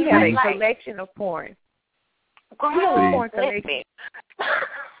that you have a collection of porn. Girl, you have a porn collection.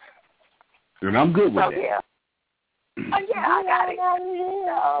 And I'm good with that. Yeah. Oh, yeah, I got it.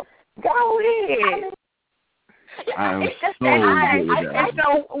 Go ahead. I'm it's just so that good with that.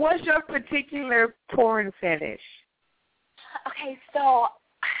 So, what's your particular porn fetish? Okay, so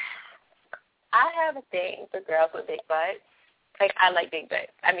I have a thing for girls with big butts. Like, I like big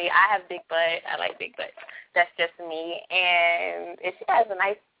butts. I mean, I have big butt. I like big butts. That's just me. And if she has a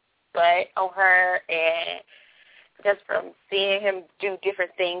nice butt on her, and just from seeing him do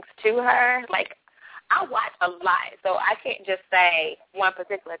different things to her, like, I watch a lot, so I can't just say one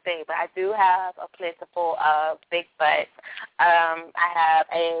particular thing, but I do have a plentiful of big butts. I have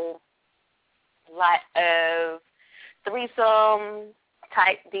a lot of threesome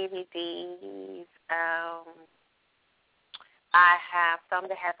type DVDs. I have some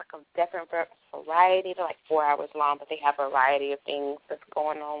that have like a different variety. They're like 4 hours long, but they have a variety of things that's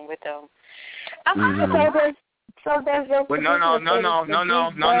going on with them. So there's your no.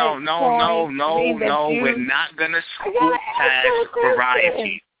 We're not gonna scoop past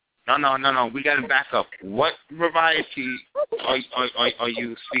variety. No. We gotta back up. What variety are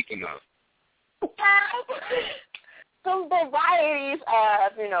you speaking of? Some varieties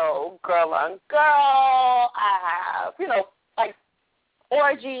of, girl on girl. I have, like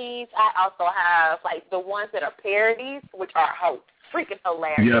orgies. I also have like the ones that are parodies, which are freaking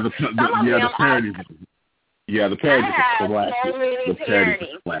hilarious. Yeah, the parodies. Yeah, the parodies are classic. So many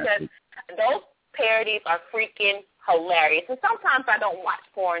parodies because those parodies are freaking hilarious. And sometimes I don't watch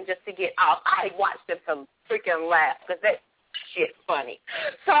porn just to get off. I watch them to freaking laugh because that shit's funny.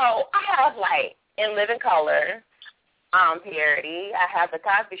 So I have like In Living Color parody. I have the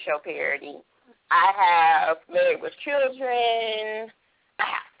Cosby Show parody. I have Married with Children. I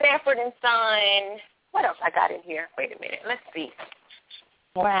have Sanford and Son. What else I got in here? Wait a minute. Let's see.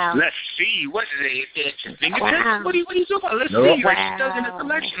 Wow. Let's see. What is it? Wow. What are you talking about? Let's see. Like she does in a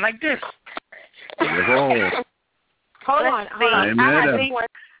collection like this. Hold on.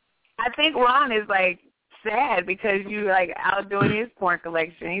 I think Ron is like sad because you like out doing his porn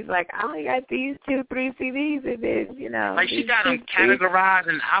collection. He's like, I only got these 2-3 CDs and then like she got them categorized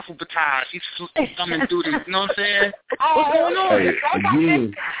and alphabetized. She's thumbing through this. You know what I'm saying? What's going on? Hey,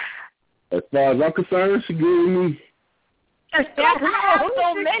 again, as far as I'm concerned, she gave me. I have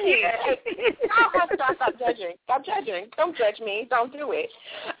so many. Stop judging. Stop judging. Don't judge me. Don't do it.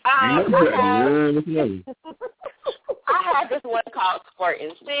 I have this one called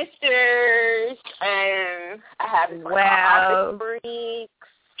Squirtin' Sisters, and I have this one called Office Freaks,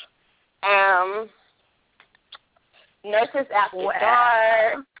 Nurses After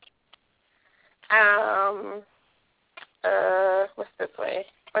Dark. What's this way?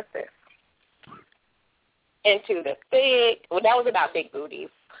 What's this? Into the Thick. Well, that was about big booties.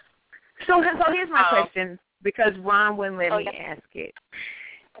 So here's my question, because Ron wouldn't let me ask it.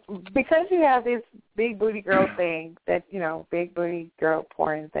 Because you have this big booty girl thing, that, big booty girl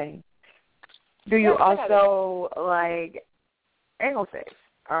porn thing, do you also like anal sex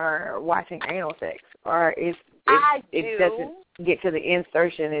or watching anal sex? Or it doesn't get to the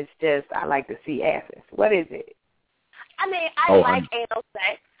insertion, it's just I like to see asses? What is it? I mean, I like anal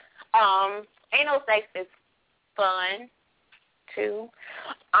sex. Anal sex is fun too.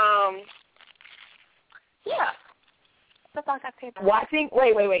 Yeah. That's all I got to say about watching.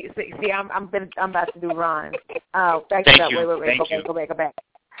 Wait. See, I'm about to do Ron. Back it up. Wait. Go back.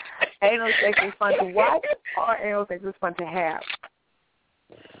 Anal sex is fun to watch, or anal sex is fun to have?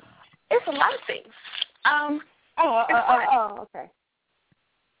 It's a lot of things. Okay.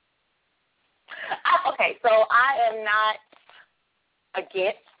 Okay, so I am not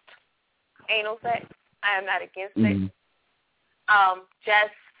against anal sex. I am not against it.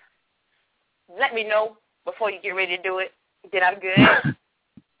 Just let me know before you get ready to do it that I'm good.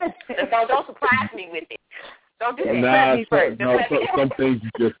 Don't surprise me with it. Don't do that. Some things you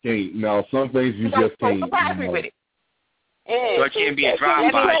just can't. No, some things you just can't. Don't surprise me with it. So it can't be a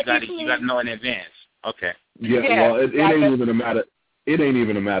drive-by. You got to know in advance. Okay. Yeah. Well, it ain't even a matter. It ain't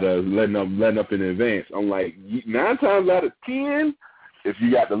even a matter of letting up in advance. I'm like 9 times out of 10, if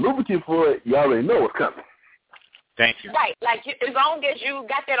you got the lubricant for it, you already know what's coming. Thank you. Right, like as long as you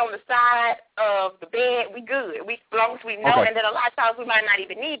got that on the side of the bed, we good. As long as we know, and then a lot of times we might not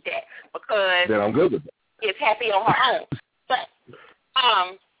even need that because then I'm good with it. It's happy on her own. But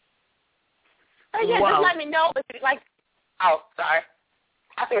just let me know if it's like. Oh, sorry.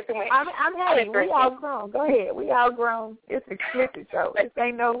 I feel too much. I'm happy. We all grown. Go ahead. We all grown. It's an explicit show. This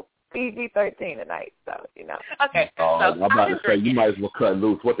ain't no PG-13 tonight, so you know. Okay. So I'm about to say you might as well cut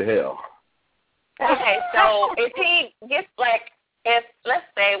loose. What the hell? Okay, so if he gets if let's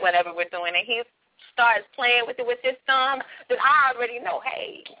say whatever we're doing, and he starts playing with it with his thumb, then I already know,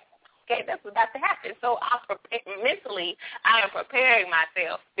 hey, okay, that's about to happen. So mentally, I am preparing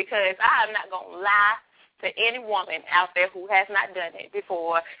myself because I am not gonna lie to any woman out there who has not done it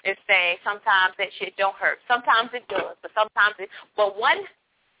before and say sometimes that shit don't hurt. Sometimes it does, but sometimes but once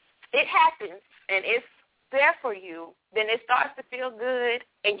it happens and it's there for you, then it starts to feel good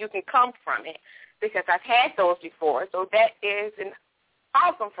and you can come from it. Because I've had those before, so that is an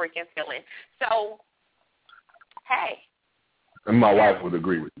awesome freaking feeling. So, hey. And my wife would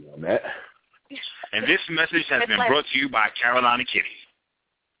agree with you on that. And this message has been brought to you by Carolina Kitty.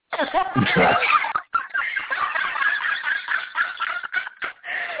 They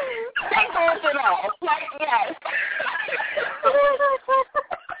hold it off. Yes.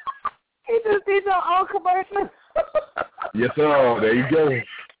 He just did your own commercial. Yes, sir. There you go.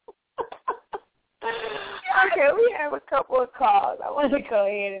 Okay, we have a couple of calls I want to go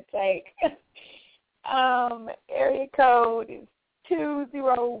ahead and take. Area code is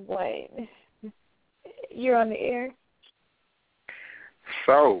 201. You're on the air.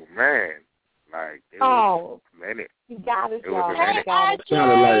 So, man, it was a minute. You got it,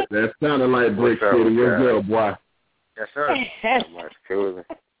 y'all. That sounded like Brick City. What's up, boy? Yes, sir. Much cooler.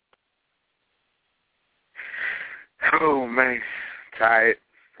 Oh, man. Tired.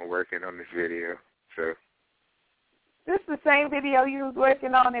 I'm working on this video. So. This the same video you was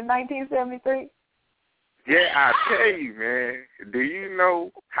working on in 1973? Yeah, I tell you, man. Do you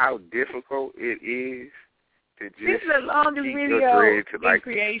know how difficult it is to just this is the longest video your dread to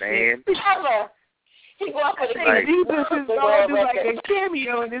creation. stand? He walked with Jesus is going to do like a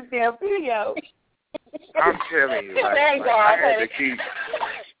cameo in this damn video. I'm telling you, I had to keep.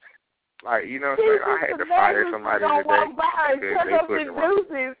 You know what I'm saying? I had to fire somebody today because they put it wrong.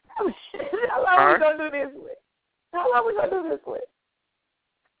 How long we gonna do this with?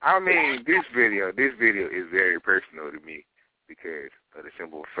 I mean, this video is very personal to me because of the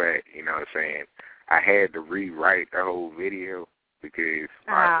simple fact, you know what I'm saying, I had to rewrite the whole video because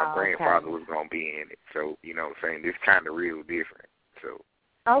my grandfather was going to be in it. So, you know what I'm saying, this kind of real different. So.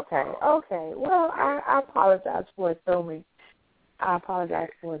 Okay. Well, I apologize for assuming.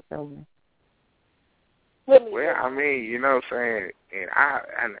 Well, I mean, you know what I'm saying,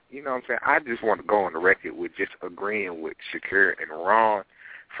 and you know what I'm saying, I just want to go on the record with just agreeing with Shakur and Ron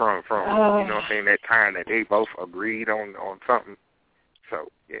from you know what I'm saying, that time that they both agreed on something.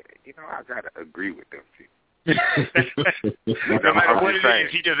 So, yeah, you know, I got to agree with them, too. No matter what it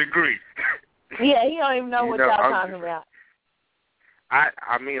is, he just agreed. Yeah, he don't even know what y'all talking about.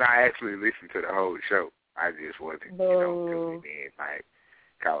 I mean, I actually listened to the whole show. I just wasn't, you know, tuning in,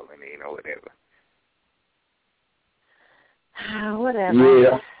 calling in or whatever. Whatever.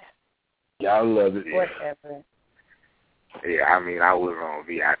 Yeah. Y'all love it. Whatever. Yeah, I mean, I was on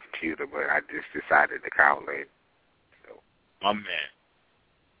VI computer, but I just decided to call in. So. My man.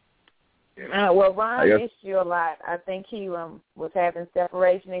 Well, Ron missed you a lot. I think he was having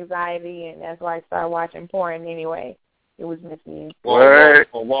separation anxiety, and that's why I started watching porn anyway. It was missing you. What?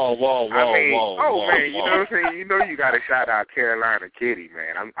 Whoa. Man, you know what I'm saying? You know you got to shout out Carolina Kitty,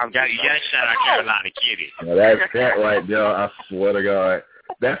 man. You got to shout out Carolina Kitty. Well, that's that right there. I swear to God.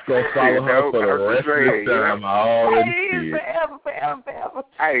 That's going to follow her for the rest of the time. I already see it. Forever.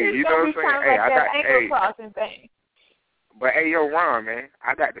 Hey, you know what I'm saying? Hey, I got ankle crossing thing. But, hey, yo, Ron, man,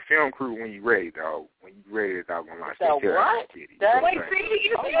 I got the film crew when you ready, dog. When you ready to talk on my So what? Kitty. Wait, see?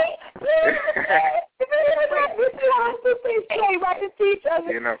 You see?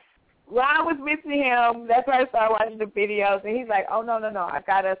 You know. Ron was missing him. That's why I started watching the videos, and he's like, oh, no, I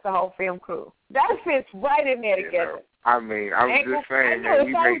got us the whole film crew. That fits right in there together. Know, I mean, I'm just saying, man,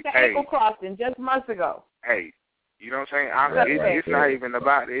 we make, ankle crossing just months ago. Hey, you know what I'm saying? It's not even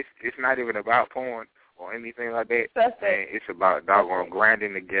about it's not even about porn or anything like that. Man, it's about doggone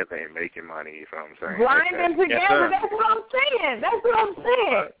grinding together and making money. You know what I'm saying? Grinding together. That's what I'm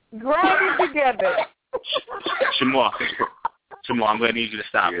saying. Grinding together. Shamar, I'm going to need you to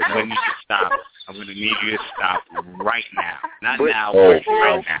stop. I'm going to need you to stop right now. Not now, but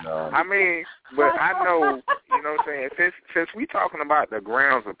right now. I mean, but I know, you know what I'm saying, since we talking about the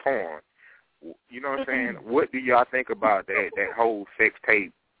grounds of porn, you know what I'm saying? What do y'all think about that whole sex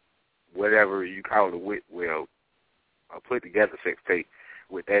tape, whatever you call it, a put together sex tape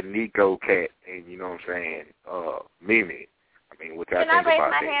with that Nico cat and, you know what I'm saying, Mimi? I mean, what y'all think about that? Can I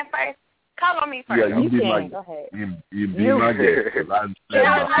raise my hand first? Call on me first. Yeah, you be my, go ahead. You be my guest.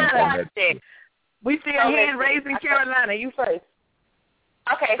 We see a hand raising Carolina. You first.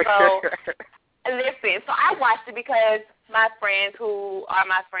 Okay, so listen. So I watched it because my friends who are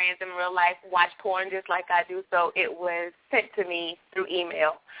my friends in real life watch porn just like I do, so it was sent to me through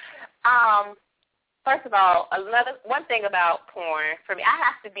email. First of all, one thing about porn, for me, I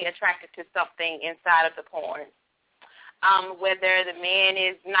have to be attracted to something inside of the porn. Whether the man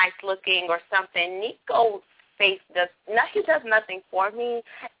is nice looking or something, Nico's face does nothing for me.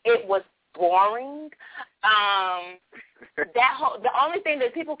 It was boring. The only thing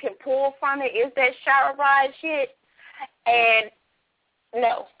that people can pull from it is that shower ride shit. And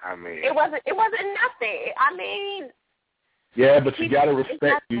no, I mean, it wasn't nothing. I mean, yeah, but you gotta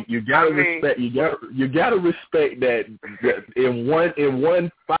respect. You gotta respect that in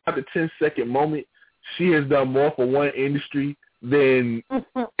one 5 to 10 second moment, she has done more for one industry than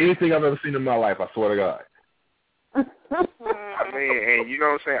anything I've ever seen in my life. I swear to God. I mean, and you know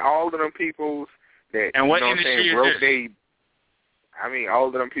what I'm saying? All of them people that, and you what know what I'm saying, broke all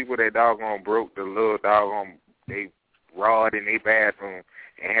of them people that doggone broke the little doggone, they rod in their bathroom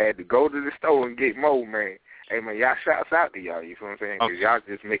and had to go to the store and get more, man. Hey, man, y'all shouts out to y'all, you feel what I'm saying? Because y'all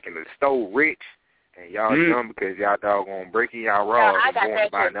just making the store rich, and y'all dumb because y'all doggone breaking y'all rods and going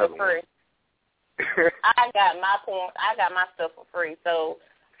to buy another one. I got my stuff for free, so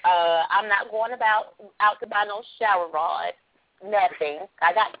I'm not going out to buy no shower rod, nothing.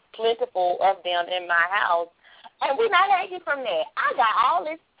 I got plentiful of them in my house, and we're not hanging from that. I got all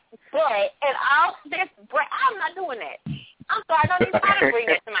this butt and all this bread. I'm not doing that. I'm sorry, don't even try to bring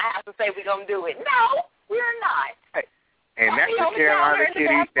that to my house and say we're going to do it. No, we're not. Hey, and that's the Carolina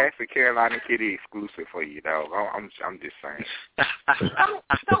Kitty. That's the Carolina Kitty exclusive for you, dog. I'm just saying.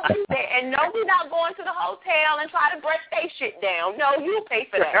 Don't do that. And no, we're not going to the hotel and try to break their shit down. No, you pay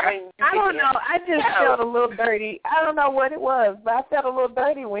for that. I don't know. I just felt a little dirty. I don't know what it was, but I felt a little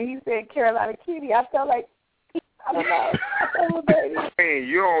dirty when he said Carolina Kitty. I felt like, I don't know. I felt a little dirty. Man,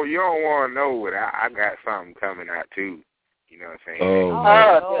 you don't want to know what I got something coming out too. You know what I'm saying?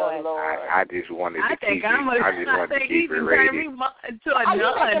 Oh, Lord. I just wanted to keep it. I just wanted to keep it rated. To a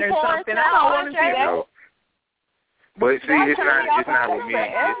nun or something. I don't want to see that. But see, it's not with me.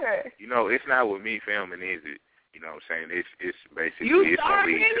 It's not with me filming, is it? You know what I'm saying? It's basically it's gonna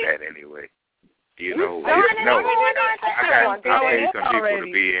lead to that anyway. You know, I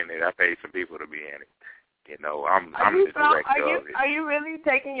paid some people to be in it. You know, I'm the director of it. Are you really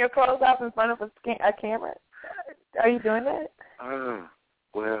taking your clothes off in front of a camera? Are you doing that?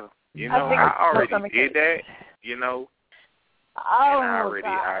 Well, you know, I already did that, you know. Oh, and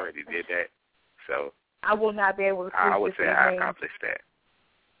I already did that. So I will not be able to. I would say I accomplished that.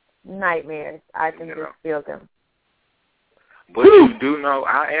 Nightmares. I can just feel them. But you do know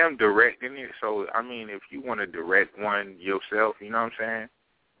I am directing it, so I mean, if you want to direct one yourself, you know what I'm saying?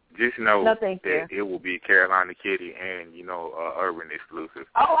 Just know that it will be Carolina Kitty and, you know, Urban exclusive.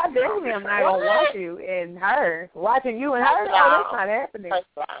 Oh, I definitely am not going to watch you and her. Watching you and her? Oh, that's not happening.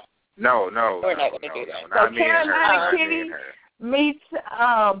 No. We're not going to do that. So Carolina Kitty meets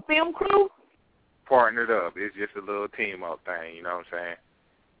film crew? Partnered up. It's just a little team-up thing, you know what I'm saying?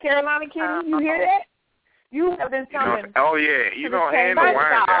 Carolina Kitty, you hear that? You have been summoned. Oh, yeah. You know, and the wind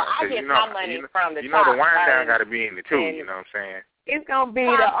down. I get my money from the top. You know, the wind down got to be in it, too, you know what I'm saying? It's going to be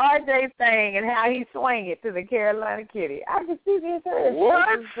the RJ thing and how he swing it to the Carolina Kitty. I can see this.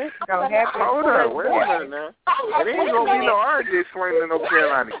 What? This is going to happen. Hold on. Wait a minute now. It ain't going to be no RJ swinging no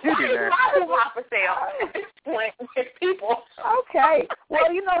Carolina Kitty now. For sale. With people. Okay.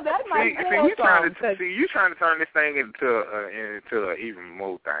 Well, you know, that might be you trying to turn this thing into an even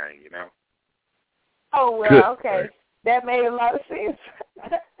more thing, you know? Oh, well, okay. That made a lot of sense.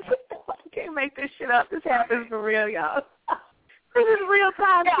 I can't make this shit up. This happens for real, y'all. This is real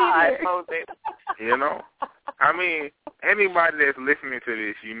time TV. You know? I mean, anybody that's listening to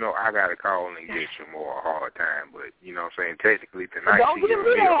this, you know I got to call and get you more a hard time. But, you know what I'm saying, technically tonight don't give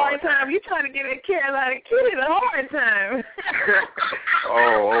me a hard time. You're trying to get that Carolina Kitty a hard time.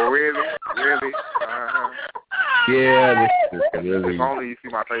 Oh, really? Really? Uh-huh. Yeah. If only you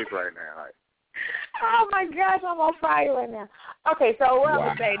see my face right now. Like. Oh, my gosh, I'm on fire right now. Okay, so what I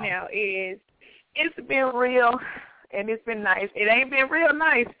would say now is it's been real. And it's been nice. It ain't been real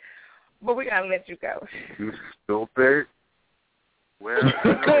nice, but we got to let you go. You stupid. Well,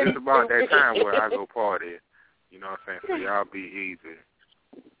 you know, it's about that time where I go party. You know what I'm saying? So y'all be easy.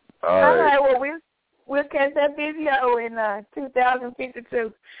 All right. Well, we'll catch that video in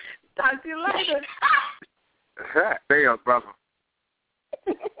 2052. Talk to you later. Stay up, brother.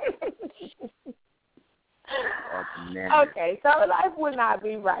 Okay, so life would not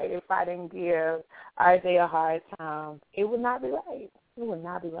be right if I didn't give RJ a hard time. It would not be right. It would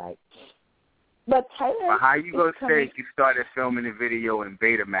not be right. But Taylor, well, how you gonna say you started filming the video in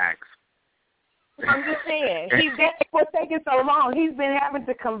Betamax? I'm just saying, that's what's taking so long. He's been having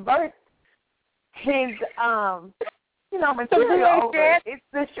to convert his, material over. It's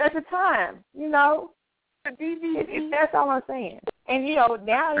the stretch of time, That's all I'm saying. And, now he's going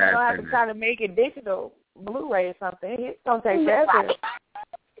to have to try to make it digital, Blu-ray or something. It's going to take forever.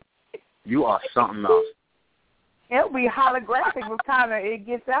 You are something else. It'll be holographic by the time it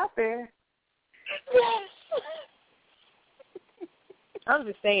gets out there. I'm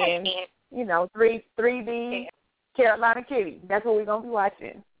just saying, 3D Carolina Kitty. That's what we're going to be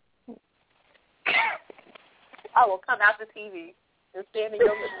watching. I will come out the TV and stand in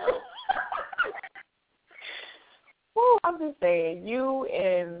your window. Well, I'm just saying, you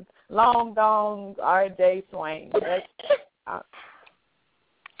and Long Dong RJ Swain. I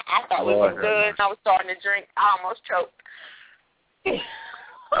thought we were good. I was starting to drink. I almost choked.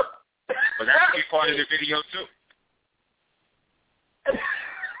 But that could be part of the video, too.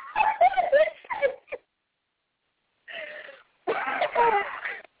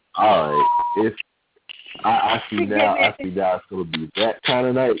 All right. I see now it's going to be that kind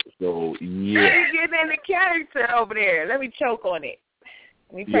of night. So, yeah. Let me get in the character over there. Let me choke on it.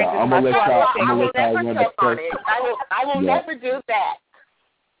 I'm going to let y'all choke on it. I will never do that.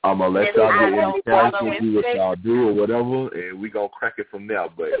 I'm going to let y'all get in character, do what y'all do or whatever, and we're going to crack it from there.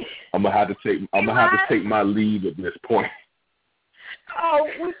 But I'm going to have to take my lead at this point. Oh,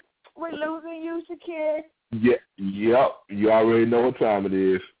 we're losing you, Shakir? Yeah, yep. You already know what time it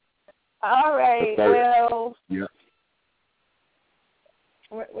is. All right, well, yeah.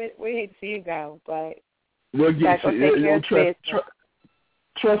 We hate to see you go, but we'll get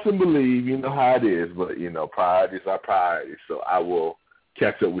trust and believe. You know how it is, but priorities are priorities. So I will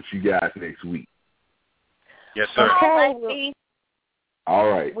catch up with you guys next week. Yes, sir. Okay. All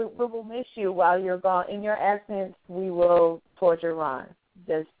right. We will miss you while you're gone. In your absence, we will torture Ron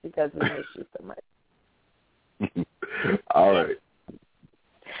just because we miss you so much. All right.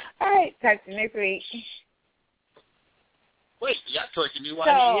 All right, talk to you next week. Wait, y'all talking to me while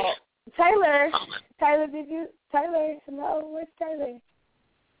you're here? Tyler, hello, where's Tyler?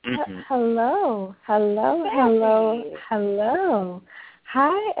 Mm-hmm. Hello.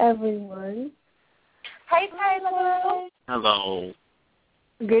 Hi, everyone. Hey, Tyler. Hello.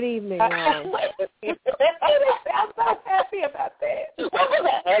 Good evening. I'm so happy about that.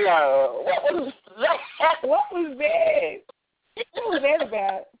 Hello. What was that? What was that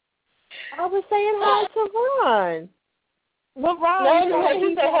about? I was saying hi to Ron. Well, Ron, no,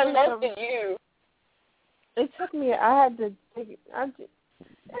 he said hello to you. It took me. I had to take it.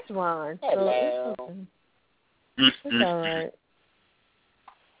 That's Ron. Hello. So it's all right.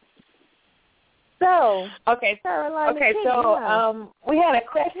 So, Carolina. We had a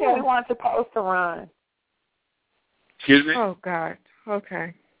question we wanted to pose to Ron. Excuse me? Oh God.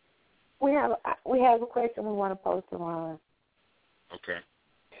 Okay. We have a question we want to pose to Ron. Okay.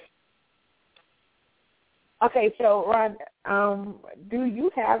 Okay, so Ron, do you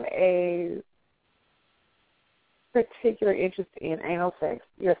have a particular interest in anal sex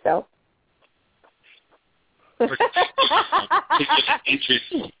yourself? Particular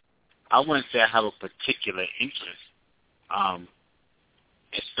interest. I wouldn't say I have a particular interest,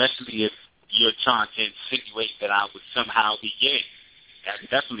 especially if you're trying to insinuate that I would somehow be gay. That's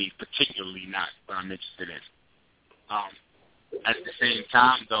definitely particularly not what I'm interested in. At the same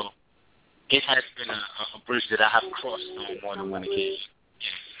time, though, it has been a bridge that I have crossed on more than one occasion.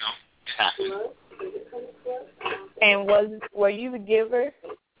 It happened. And were you the giver?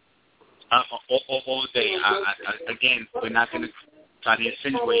 All day. Again, we're not going to try to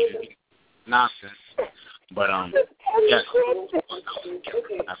insinuate anything nonsense. But yes. I'm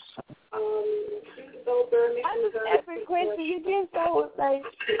just asking questions. You get so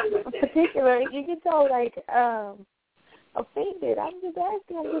particular. You get so offended. I'm just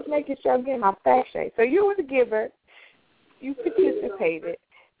asking. I'm just making sure I'm getting my facts straight. So you were the giver. You participated.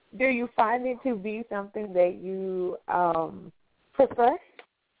 Do you find it to be something that you prefer,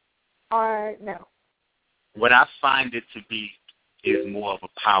 or no? What I find it to be is more of a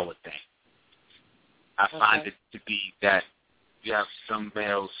power thing. I find it to be that you have some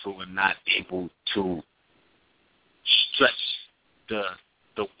males who are not able to stretch the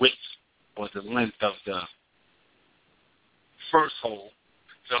width or the length of the first hole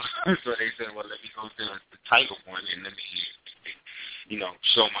So they said, well, let me go to the title one and let me,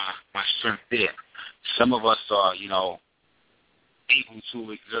 show my strength there. Some of us are, able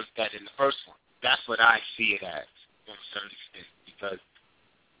to exert that in the first one. That's what I see it as, to a certain extent, because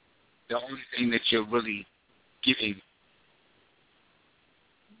the only thing that you're really giving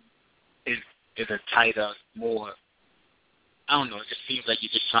is a tighter, more, I don't know, it just seems like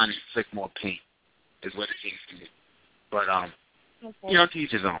you're just trying to inflict more pain, is what it seems to me. But, to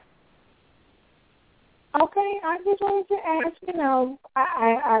each his own. Okay, I just wanted to ask,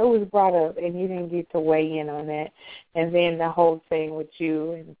 I was brought up and you didn't get to weigh in on that. And then the whole thing with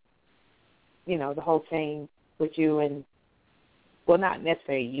you and, well, not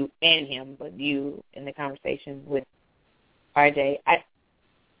necessarily you and him, but you in the conversation with RJ.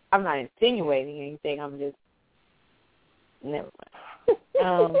 I'm not insinuating anything. I'm just, never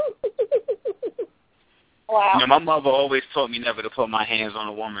mind. Wow. My mother always taught me never to put my hands on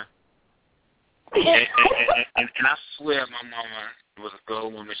a woman. and I swear my mama was a good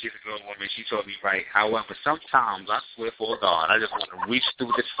woman. She's a good woman. She taught me right. However, sometimes I swear for God, I just want to reach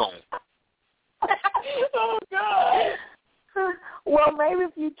through this phone. Oh, God. Well, maybe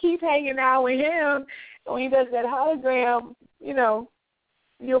if you keep hanging out with him, when he does that hologram, you'll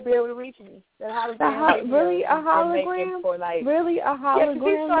be able to reach me. That hologram. Really? A hologram? Really? A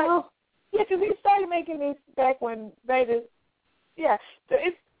hologram? Yeah, because he started making this back when Vader. Yeah, so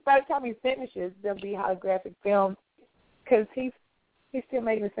it's by the time he finishes, there'll be holographic film because he's still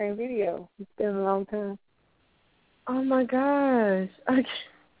making the same video. It's been a long time. Oh my gosh! Kind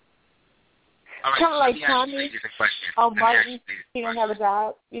of like Tommy. Oh, Martin, he don't have a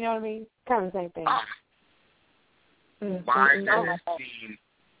job. You know what I mean? Kind of the same thing. Why does it seem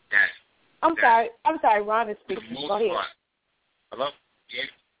that? I'm sorry. Ron is speaking. Go ahead. Hello. Yeah.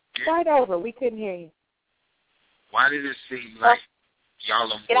 Start over. We couldn't hear you. Why did it seem like y'all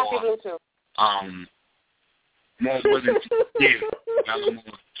are Get off your Bluetooth. more willing to give? Y'all are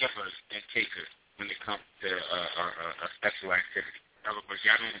more givers than takers when it comes to sexual activity. In other words,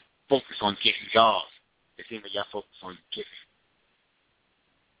 y'all don't focus on getting jobs. It seems like y'all focus on giving.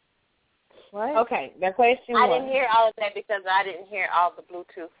 What? Okay, the question I didn't hear all of that because I didn't hear all the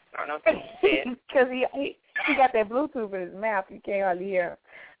Bluetooth. I don't know what you said. Because he got that Bluetooth in his mouth. You can't hardly hear him.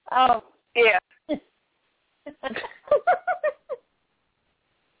 Yeah.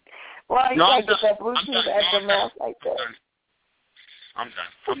 Well, you can't get that Bluetooth at the mouth like that. I'm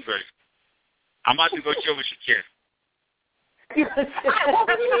done. I'm good. I'm about to go chill with your kid. I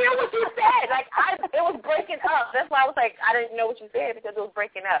didn't hear what you said. It was breaking up. That's why I was like, I didn't know what you said because it was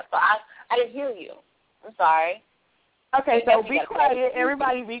breaking up. So I didn't hear you. I'm sorry. Okay, so be quiet.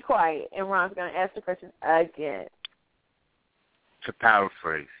 Everybody be quiet. And Ron's going to ask the question again. To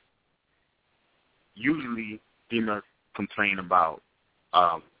paraphrase, usually females complain about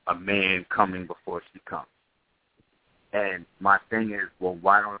a man coming before she comes. And my thing is, well,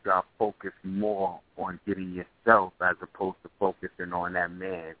 why don't y'all focus more on getting yourself as opposed to focusing on that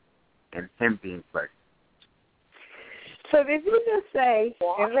man and him being pleasant? So did you just say,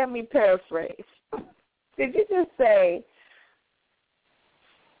 and let me paraphrase, did you just say,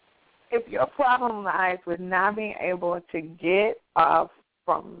 if your problem lies with not being able to get off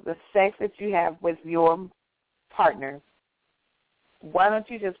from the sex that you have with your partner, why don't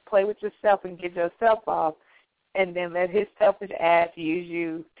you just play with yourself and get yourself off and then let his selfish ass use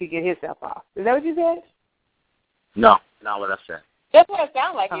you to get himself off? Is that what you said? No, not what I said. That's what it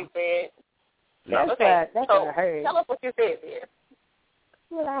sounded like you said. That's okay. That's what I heard. Tell us what you said there.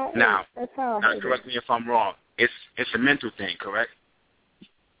 Now, that's how I heard correct me if I'm wrong. It's a mental thing, correct?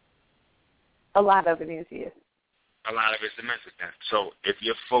 A lot of it is, yes. A lot of it's a mental thing. So if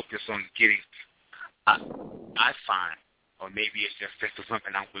you're focused on getting, I find, or maybe it's just for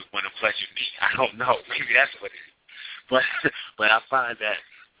something I would want to pleasure me. I don't know. Maybe that's what it is. But I find that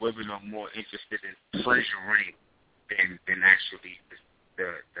women are more interested in pleasuring than actually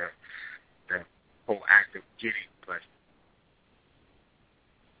the whole act of getting pleasure.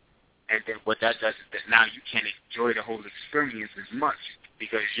 And then what that does is that now you can't enjoy the whole experience as much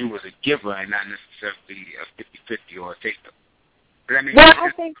because you was a giver and not necessarily a 50-50 or a taker. Does that make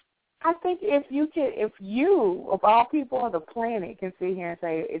sense? I think if you, of all people on the planet, can sit here and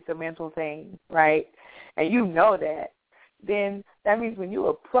say it's a mental thing, right, and you know that, then that means when you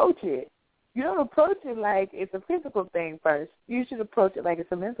approach it, you don't approach it like it's a physical thing first. You should approach it like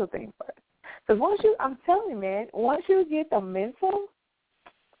it's a mental thing first. Because I'm telling you, man, once you get the mental,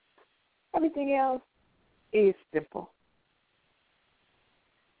 everything else is simple.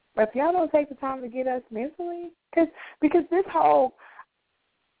 But if y'all don't take the time to get us mentally, because this whole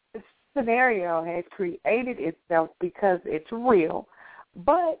scenario has created itself because it's real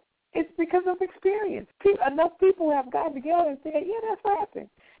But it's because of experience. Enough people have gotten together and said, yeah, that's what happened.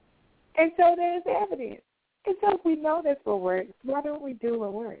 And so there's evidence. And so if we know that's what works, why don't we do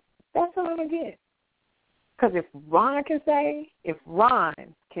what works? That's what I'm going to get. Because if Ron can say it's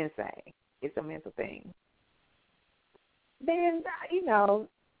a mental thing, then,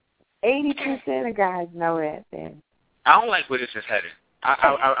 80% of guys know that then. I don't like where this is headed.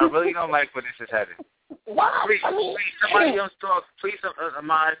 I really don't like where this is headed. Why? Please, somebody else talk. Please,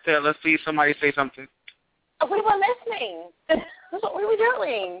 Amara, Taylor, please, somebody say something. We were listening. That's what we were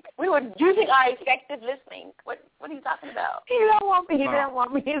doing. We were using our effective listening. What are you talking about? He don't want me to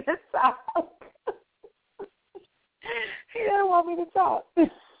talk. He doesn't want me to talk.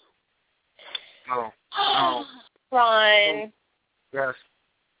 No. Ron. Yes.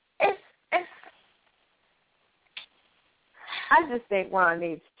 I just think Ron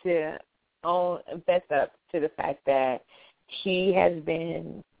needs to fess up to the fact that he has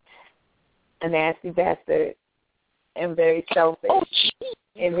been a nasty bastard and very selfish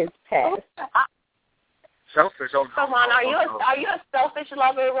in his past. Selfish? Oh, no. So, Ron, are you a selfish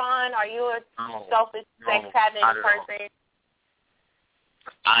lover, Ron? Are you a selfish sex having person?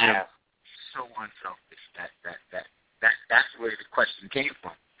 I am so unselfish. That's where the question came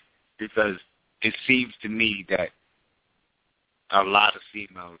from, because it seems to me that a lot of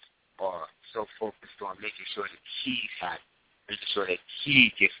females are so focused on making sure that he's happy, making sure that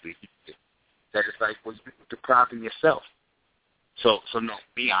he gets the that it's like, well, you're depriving yourself. So no,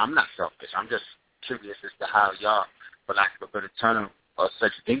 me, I'm not selfish. I'm just curious as to how y'all, for lack of a better term, are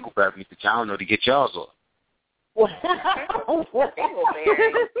such dingleberries that y'all know to get y'all's off. Dingleberries?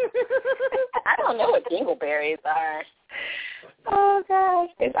 I don't know what dingleberries are. Oh, gosh.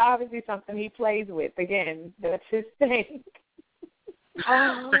 It's obviously something he plays with. Again, that's his thing.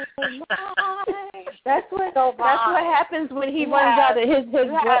 Oh, my. That's what happens when he runs out of his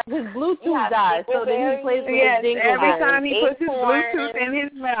Bluetooth dies. So then he plays with his dingleberries. Every time he puts his Bluetooth in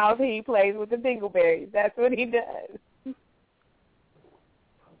his mouth, he plays with the dingleberries. That's what he does.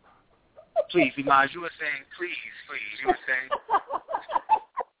 Please, Imaj, you were saying, please, you were saying.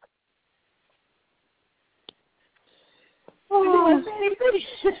 Oh,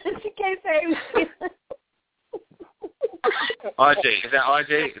 she can't say anything. RJ, is that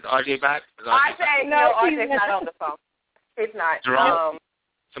RJ? Is RJ back? RJ, no, RJ's not on the phone. He's not. Jerome?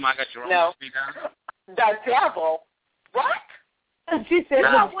 Somebody got Jerome on speed down? The devil. What? She said,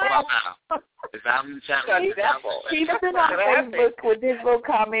 what? Is that in the chat? He's been on Facebook with his little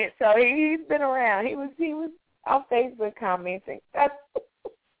comments, so he's been around. He was on Facebook commenting.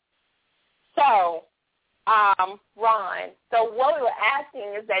 So, Ron, so what we were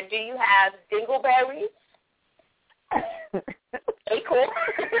asking is that, do you have dingleberries? Acorn,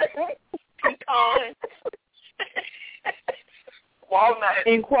 pecan, walnut.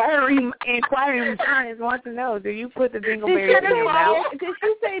 Inquiring minds want to know, do you put the dingleberries in your mouth? Did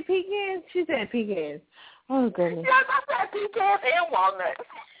she say pecans? She said pecans. Oh, goodness. Yes, I said pecans and walnuts.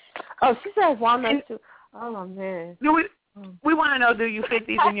 Oh, she said walnuts too. Oh, man. We want to know, do you fit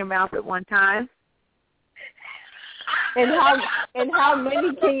these in your mouth at one time? And how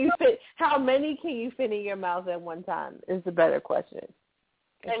many can you fit? How many can you fit in your mouth at one time? Is the better question.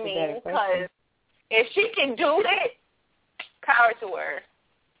 Because if she can do it, power to her.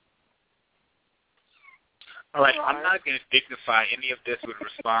 All right, I'm not going to dignify any of this with a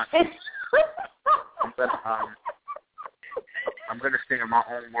response. I'm going to stay in my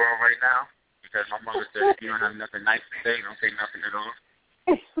own world right now, because my mother said, if you don't have nothing nice to say, don't say nothing at all.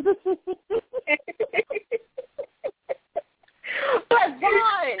 But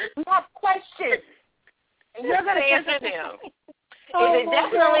Ron, we have questions. And you're going to answer them. Is it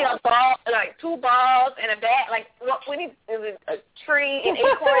definitely a ball, like 2 balls and a bat? Like, what? We need, is it a tree and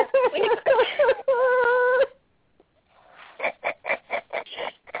acorns?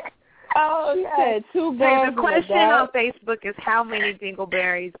 Oh, yeah. 2 balls. The question on Facebook is how many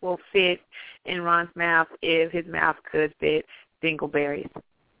dingleberries will fit in Ron's mouth if his mouth could fit dingleberries.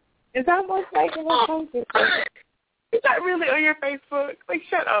 It's almost like an Facebook. Is that really on your Facebook? Like,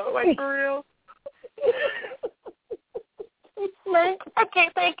 shut up. Like, for real? Like, I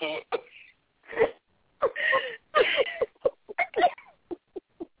can't take it. I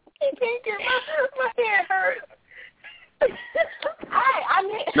can't get my head hurts.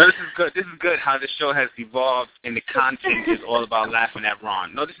 No, this is good. This is good how the show has evolved and the content is all about laughing at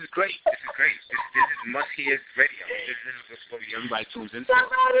Ron. No, this is great. This is great. This is must-hear radio. This is what everybody tunes in for.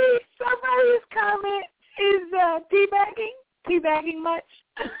 Somebody's comment is teabagging much?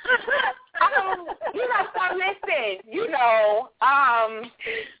 So listen,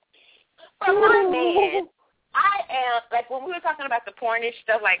 for my man, I am, like, when we were talking about the pornish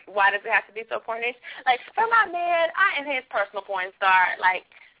stuff, like, why does it have to be so pornish? Like, for my man, I am his personal porn star. Like,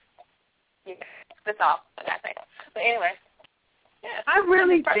 yeah, that's all I got to say. But anyway. Yeah, I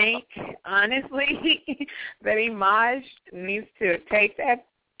really think, honestly, that Imaj needs to take that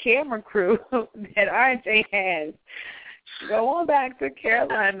camera crew that RJ has, go on back to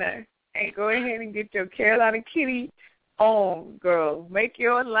Carolina, and go ahead and get your Carolina Kitty on, girl. Make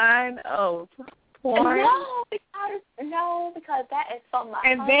your line of porn. No, because that is so much.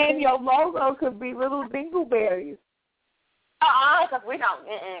 And then your logo could be little dingleberries. Because we don't.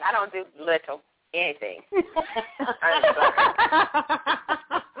 I don't do little anything.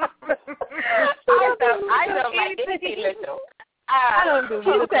 I don't like anything little. I don't do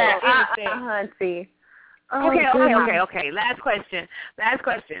little anything. Hunty. Okay. Last question.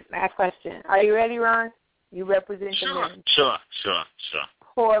 Are you ready, Ron? You represent the men. Sure.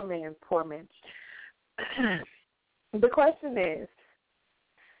 Poor men. The question is,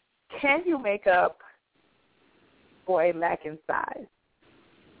 can you make up for a lack in size?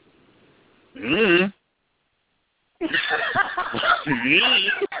 Why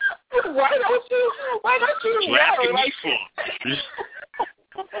don't you asking me for?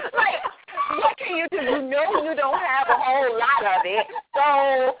 Like, what can you do? You know you don't have a whole lot of it. So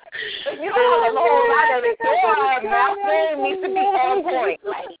if you don't have a whole lot of it, your mouth game needs to be on point.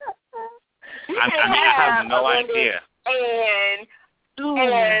 Like, I have no idea. And poor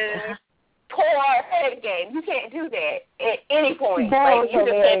head game. You can't do that at any point. Like, you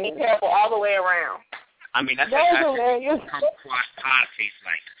just can't be careful all the way around. I mean, that's kumquat pie tastes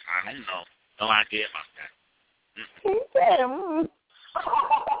like. I don't know. No idea about that. He said, I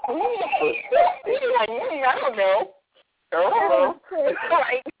don't know.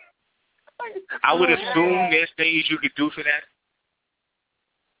 I would assume there's things you could do for that.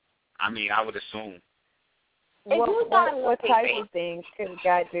 I mean, I would assume. What type of things could a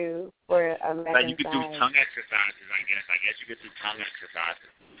guy do for a man? Like you could do tongue exercises, I guess. I guess you could do tongue exercises.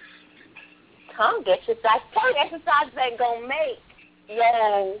 Tongue exercises ain't gonna make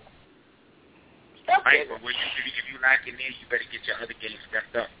right, but if you like it there, you better get your other game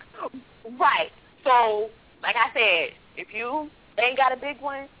stepped up. Right. So, like I said, if you ain't got a big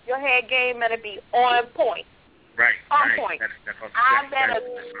one, your head game better be on point. Right. On point. I better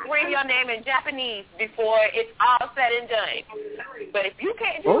scream your name in Japanese before it's all said and done. But if you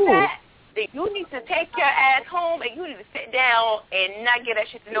can't do that, then you need to take your ass home and you need to sit down and not give that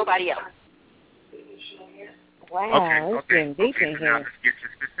shit to nobody else. Wow, it's getting deep in here. Now let's get to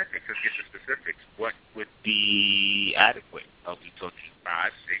specifics. What would be adequate? Are we talking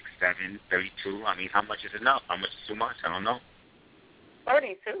 5, 6, 7, 32? I mean, how much is enough? How much is too much? I don't know.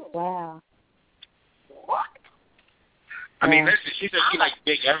 32. Wow. What? I mean, listen, she said she likes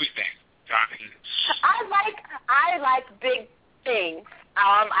big everything. So, I mean, I like big things.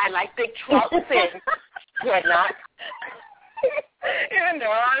 I like big trucks and whatnot. Even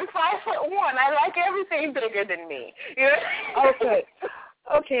though I'm 5'1", I like everything bigger than me.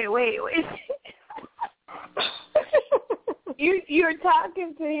 Okay, wait. You're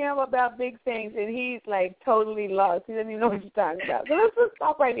talking to him about big things, and he's like totally lost. He doesn't even know what you're talking about. So let's just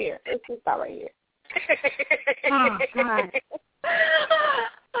stop right here. Oh, God.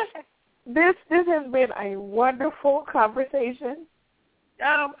 This has been a wonderful conversation.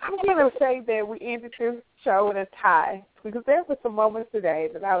 I'm going to say that we ended this show in a tie, because there were some moments today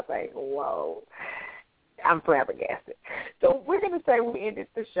that I was like, whoa, I'm flabbergasted. So we're going to say we ended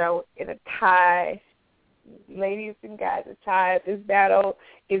the show in a tie. Ladies and guys, a tie. This battle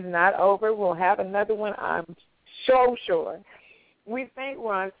is not over. We'll have another one, I'm so sure. We thank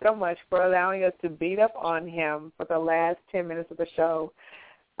Ron so much for allowing us to beat up on him for the last 10 minutes of the show.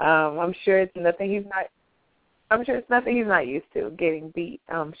 I'm sure it's nothing he's not used to, getting beat.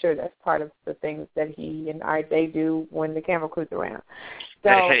 I'm sure that's part of the things that he and RJ do when the camera crew's around. So,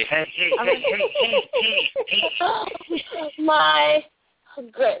 hey. My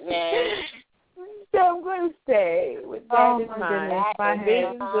goodness. So I'm going to stay with that in mind.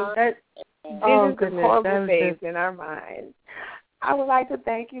 Visions of horrible things in our minds. I would like to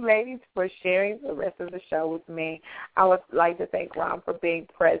thank you, ladies, for sharing the rest of the show with me. I would like to thank Ron for being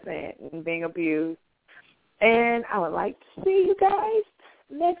present and being abused. And I would like to see you guys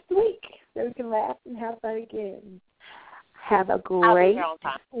next week so we can laugh and have fun again. Have a great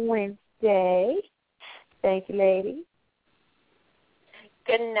Wednesday. Thank you, ladies.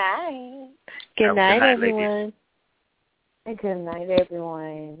 Good night. Good night, everyone. And good night,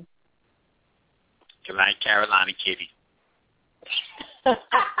 everyone. Good night, Carolina Kitty.